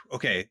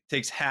 Okay,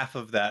 takes half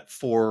of that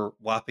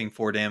whopping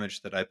 4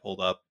 damage that I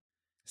pulled up.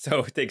 So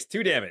it takes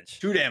 2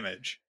 damage. 2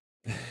 damage.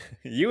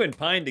 You and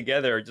Pine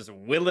together are just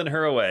whittling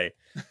her away.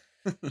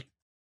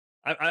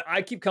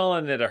 I keep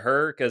calling it a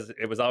her because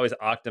it was always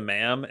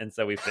Octomam, and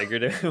so we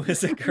figured it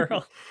was a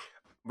girl.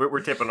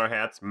 We're tipping our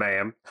hats,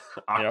 ma'am.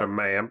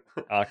 Octomam.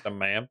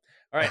 Octomam.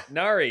 All right,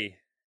 Nari.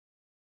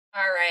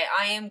 All right,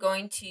 I am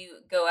going to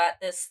go at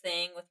this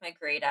thing with my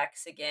great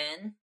axe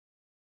again.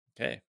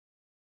 Okay,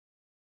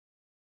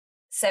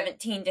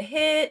 17 to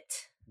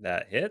hit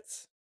that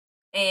hits.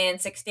 and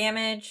 6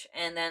 damage,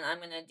 and then I'm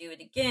going to do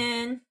it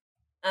again.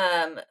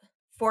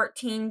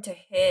 14 to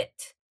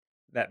hit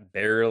That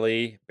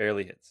barely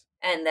hits.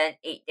 and then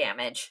 8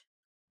 damage.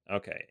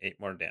 Okay, 8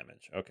 more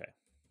damage. Okay.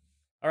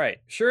 All right.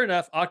 Sure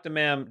enough,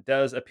 Octomam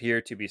does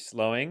appear to be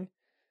slowing,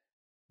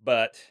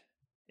 but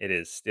it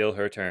is still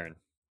her turn.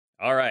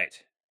 All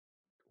right.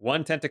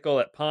 1 tentacle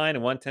at Pine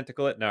and 1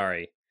 tentacle at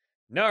Nari.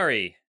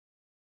 Nari,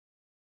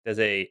 does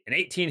an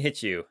 18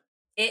 hit you?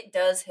 It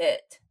does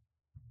hit.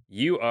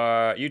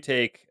 You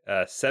take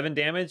 7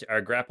 damage,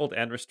 are grappled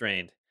and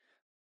restrained.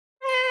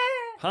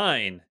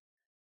 Pine,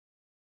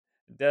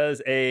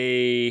 does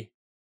an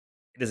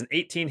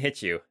 18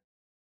 hit you?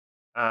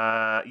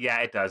 Yeah,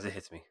 it does. It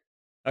hits me.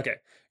 Okay.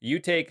 You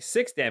take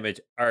 6 damage,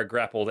 are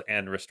grappled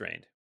and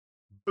restrained.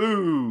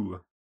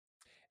 Boo!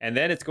 And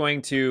then it's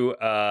going to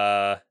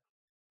let's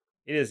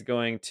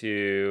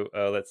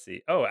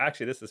see. Oh,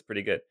 actually, this is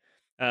pretty good.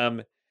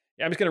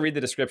 Yeah, I'm just going to read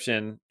the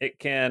description. It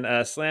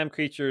can slam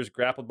creatures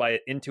grappled by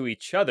it into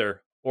each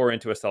other or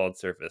into a solid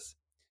surface.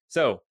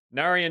 So,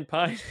 Nari and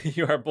Pine,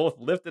 you are both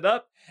lifted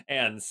up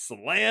and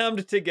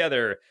slammed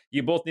together.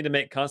 You both need to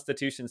make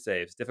Constitution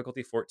saves.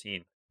 Difficulty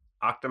 14.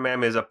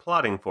 Octomam is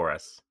applauding for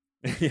us.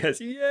 Yes,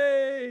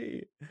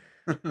 yay!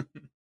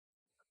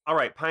 All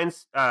right,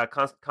 Pine's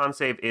con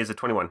save is a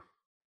 21.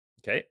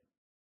 Okay.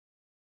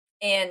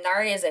 And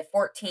Nari is a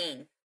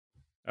 14.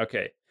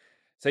 Okay.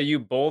 So you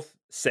both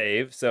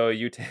save. So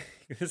you take,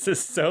 this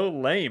is so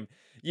lame.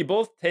 You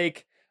both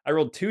take, I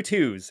rolled 2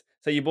 2s.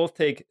 So you both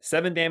take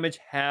 7 damage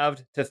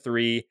halved to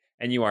 3,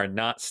 and you are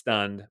not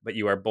stunned, but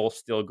you are both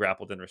still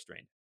grappled and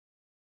restrained.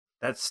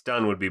 That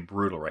stun would be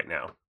brutal right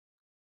now.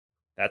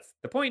 That's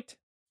the point.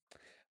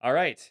 All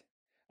right.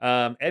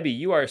 Ebby,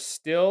 you are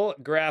still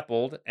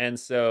grappled, and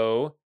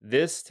so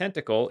this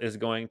tentacle is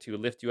going to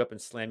lift you up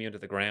and slam you into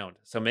the ground.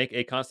 So make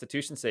a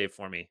Constitution save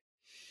for me.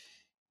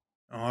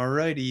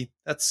 Alrighty.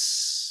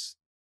 That's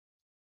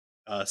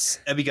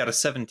Ebby got a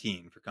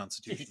 17 for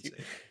Constitution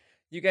save.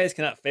 You guys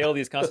cannot fail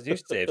these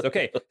Constitution saves.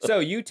 Okay, so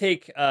you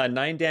take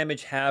 9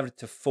 damage halved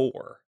to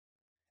 4,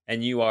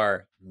 and you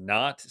are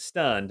not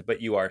stunned,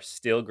 but you are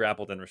still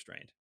grappled and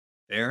restrained.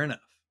 Fair enough.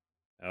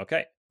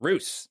 Okay,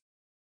 Roos.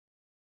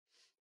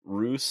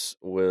 Roos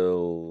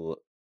will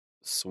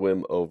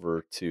swim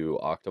over to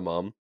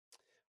Octomom,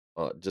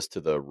 just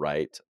to the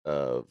right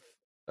of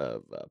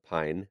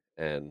Pine,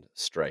 and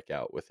strike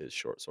out with his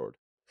short sword.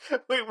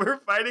 Wait, we're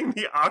fighting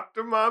the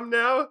Octomom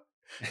now?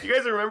 You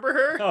guys remember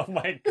her? Oh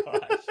my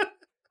gosh.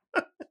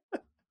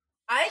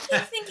 I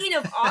keep thinking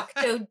of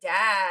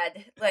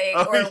Octodad, like,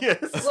 Oh, or yes.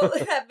 what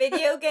was that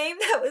video game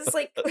that was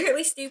like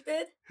really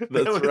stupid? That's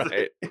That was-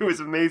 right. It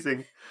was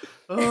amazing.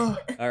 Oh.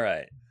 All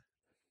right.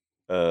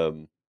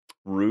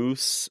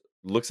 Roos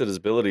looks at his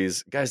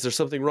abilities. Guys, there's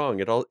something wrong.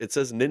 It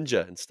says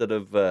ninja instead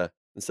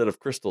of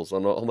crystals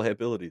on all my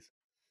abilities.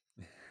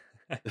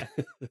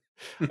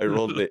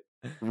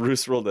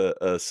 Roos rolled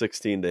a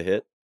 16 to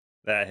hit.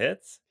 That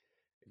hits.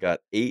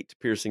 Got 8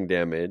 piercing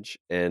damage,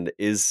 and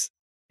is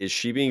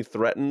she being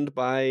threatened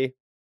by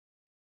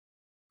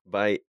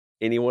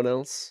anyone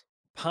else?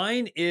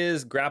 Pine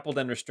is grappled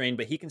and restrained,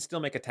 but he can still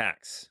make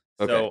attacks.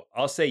 Okay. So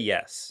I'll say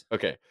yes.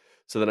 Okay.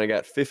 So then I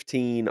got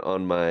 15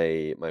 on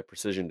my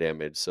precision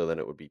damage, so then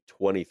it would be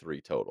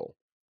 23 total.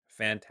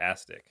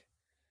 Fantastic.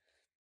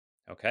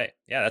 Okay.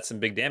 Yeah, that's some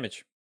big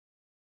damage.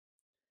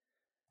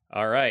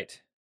 All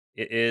right.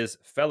 It is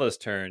Fella's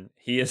turn.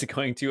 He is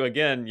going to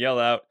again yell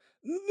out,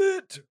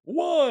 "Lit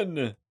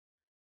one!"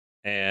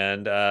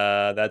 And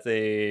that's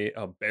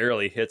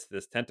barely hits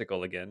this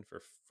tentacle again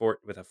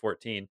with a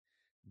 14,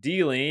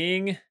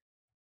 dealing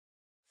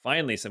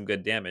finally some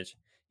good damage.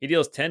 He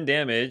deals 10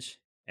 damage,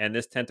 and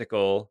this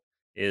tentacle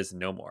is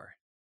no more.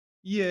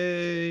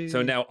 Yay.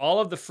 So now all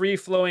of the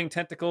free-flowing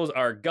tentacles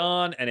are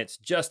gone, and it's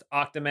just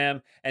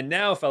Octomam. And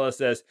now Fella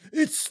says,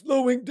 It's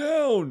slowing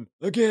down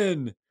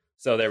again.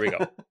 so there we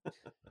go.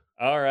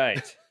 All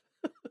right.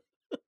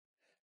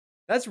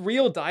 That's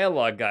real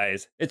dialogue,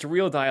 guys. It's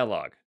real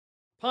dialogue.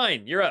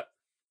 Pine, you're up.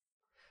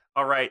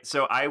 All right,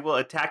 so I will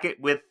attack it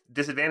with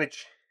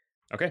disadvantage.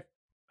 Okay.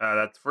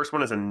 That first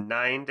one is a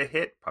 9 to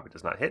hit. Probably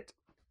does not hit.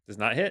 Does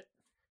not hit.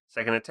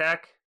 Second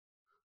attack,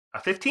 a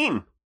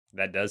 15.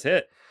 That does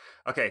hit.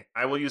 Okay,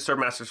 I will use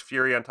Swordmaster's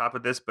Fury on top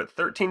of this, but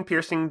 13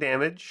 piercing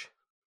damage.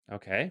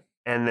 Okay.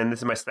 And then this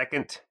is my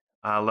second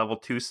level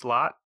 2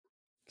 slot.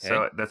 Okay.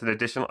 So that's an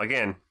additional,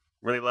 again,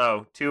 really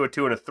low. 2, a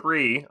 2, and a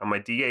 3 on my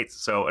d8s.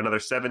 So another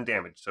 7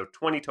 damage. So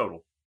 20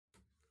 total.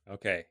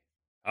 Okay.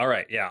 All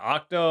right. Yeah.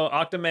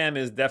 Octomam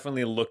is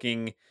definitely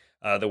looking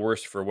the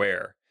worst for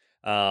wear.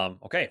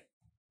 Okay.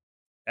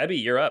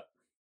 Ebby, you're up.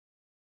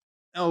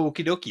 Oh,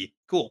 okie dokie.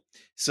 Cool.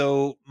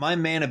 So my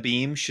mana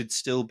beam should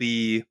still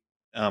be,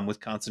 with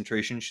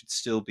concentration, should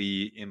still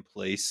be in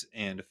place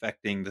and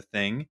affecting the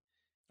thing.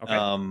 Okay.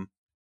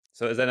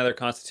 So is that another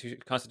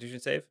Constitution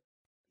save?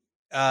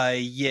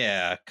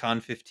 Yeah,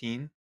 Con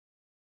 15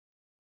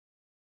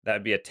 That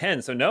would be a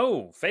 10. So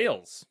no,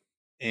 fails.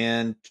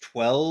 and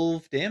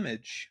 12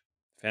 damage.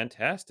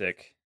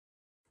 Fantastic.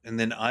 And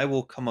then I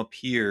will come up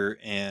here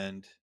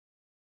and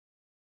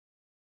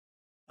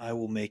I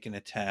will make an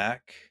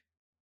attack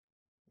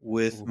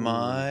with Ooh.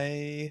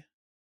 my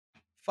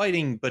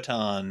fighting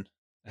baton.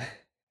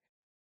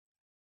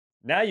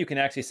 Now you can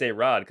actually say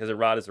rod, because a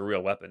rod is a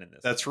real weapon in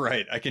this. That's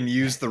right. I can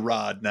use the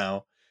rod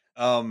now.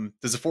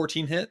 Does a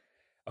 14 hit?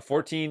 A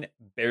 14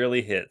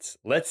 barely hits.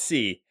 Let's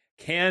see.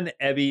 Can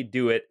Ebby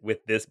do it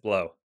with this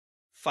blow?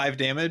 5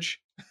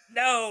 damage.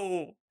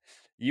 No!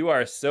 You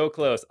are so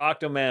close.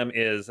 Octomam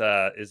is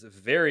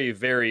very,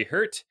 very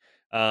hurt.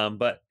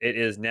 But it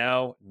is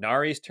now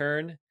Nari's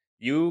turn.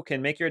 You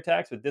can make your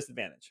attacks with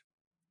disadvantage.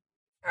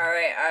 All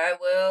right, I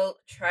will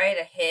try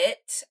to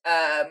hit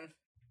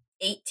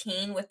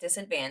 18 with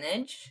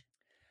disadvantage.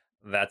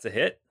 That's a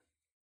hit.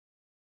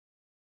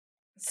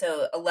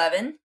 So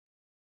 11.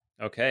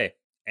 Okay.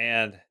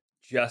 And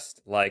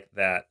just like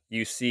that,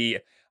 you see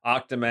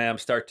Octomam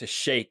start to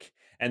shake,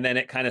 and then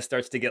it kind of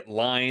starts to get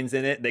lines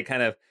in it. They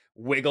kind of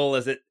wiggle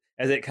as it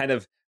kind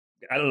of,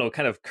 I don't know,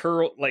 kind of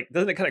curl, like,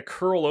 doesn't it kind of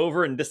curl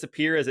over and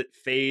disappear as it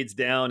fades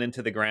down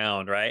into the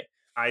ground, right?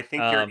 I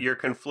think you're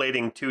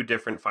conflating 2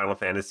 different Final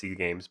Fantasy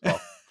games, Paul.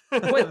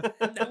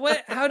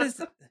 What? How does?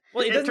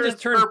 Well, it doesn't turns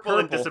just turn purple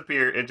and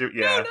disappear into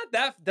No, not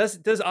that. Does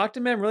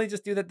Octomam really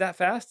just do that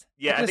fast?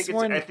 Yeah, I could've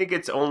sworn- think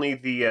it's only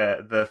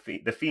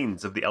the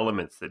fiends of the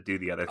elements that do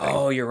the other thing.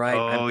 Oh, you're right.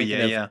 Oh, I'm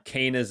thinking yeah, of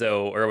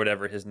Kanazo or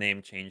whatever his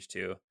name changed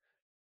to.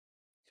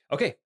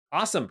 Okay,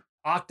 awesome.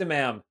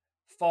 Octomam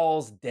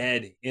falls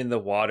dead in the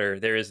water.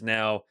 There is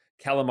now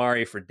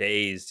calamari for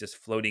days just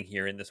floating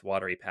here in this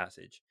watery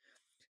passage.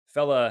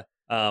 Fella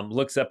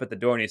looks up at the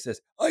door and he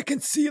says, I can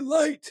see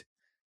light.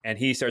 and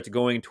he starts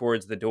going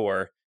towards the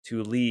door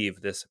to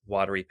leave this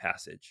watery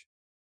passage.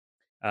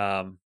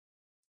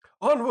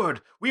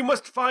 Onward! We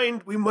must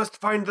find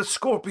the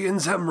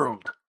Scorpion's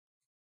emerald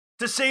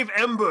to save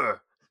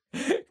Ember.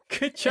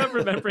 Good job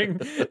remembering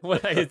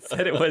what I had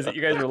said it was that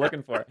you guys were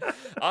looking for.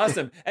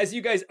 Awesome. As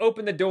you guys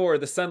open the door,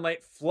 the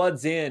sunlight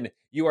floods in.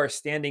 You are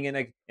standing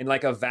in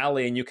like a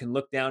valley, and you can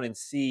look down and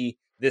see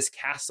this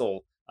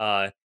castle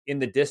in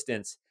the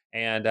distance.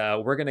 And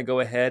we're going to go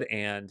ahead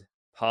and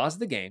pause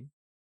the game.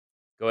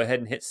 Go ahead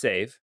and hit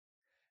save.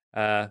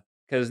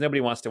 Because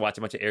nobody wants to watch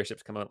a bunch of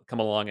airships come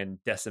along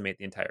and decimate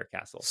the entire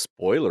castle.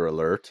 Spoiler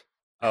alert.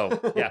 Oh,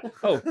 yeah.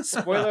 Oh,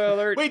 spoiler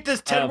alert. Wait,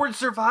 does Tedward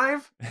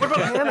survive? What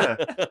about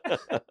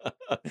Hannah?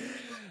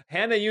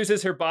 Hannah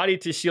uses her body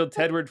to shield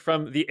Tedward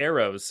from the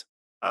arrows.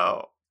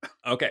 Oh.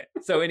 Okay.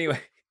 So anyway,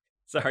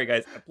 sorry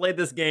guys. I played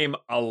this game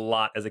a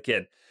lot as a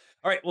kid.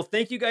 All right. Well,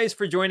 thank you guys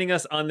for joining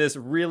us on this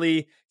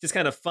really just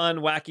kind of fun,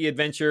 wacky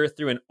adventure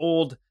through an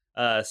old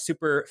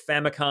Super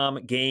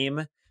Famicom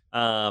game.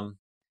 And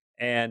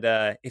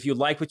if you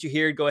like what you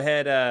hear, go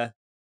ahead,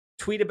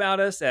 tweet about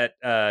us at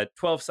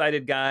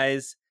 12-Sided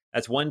Guys.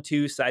 That's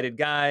 12-Sided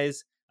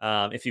Guys.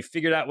 If you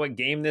figured out what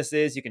game this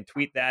is, you can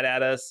tweet that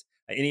at us.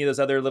 Any of those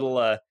other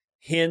little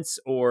hints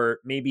or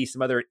maybe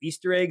some other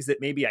Easter eggs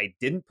that maybe I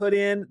didn't put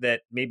in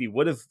that maybe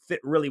would have fit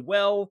really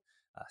well.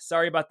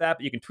 Sorry about that,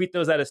 but you can tweet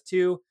those at us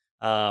too.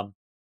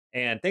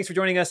 And thanks for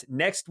joining us.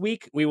 Next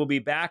week, we will be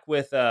back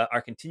with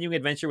our continuing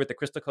adventure with the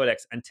Crystal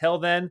Codex. Until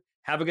then,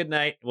 have a good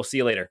night. We'll see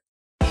you later.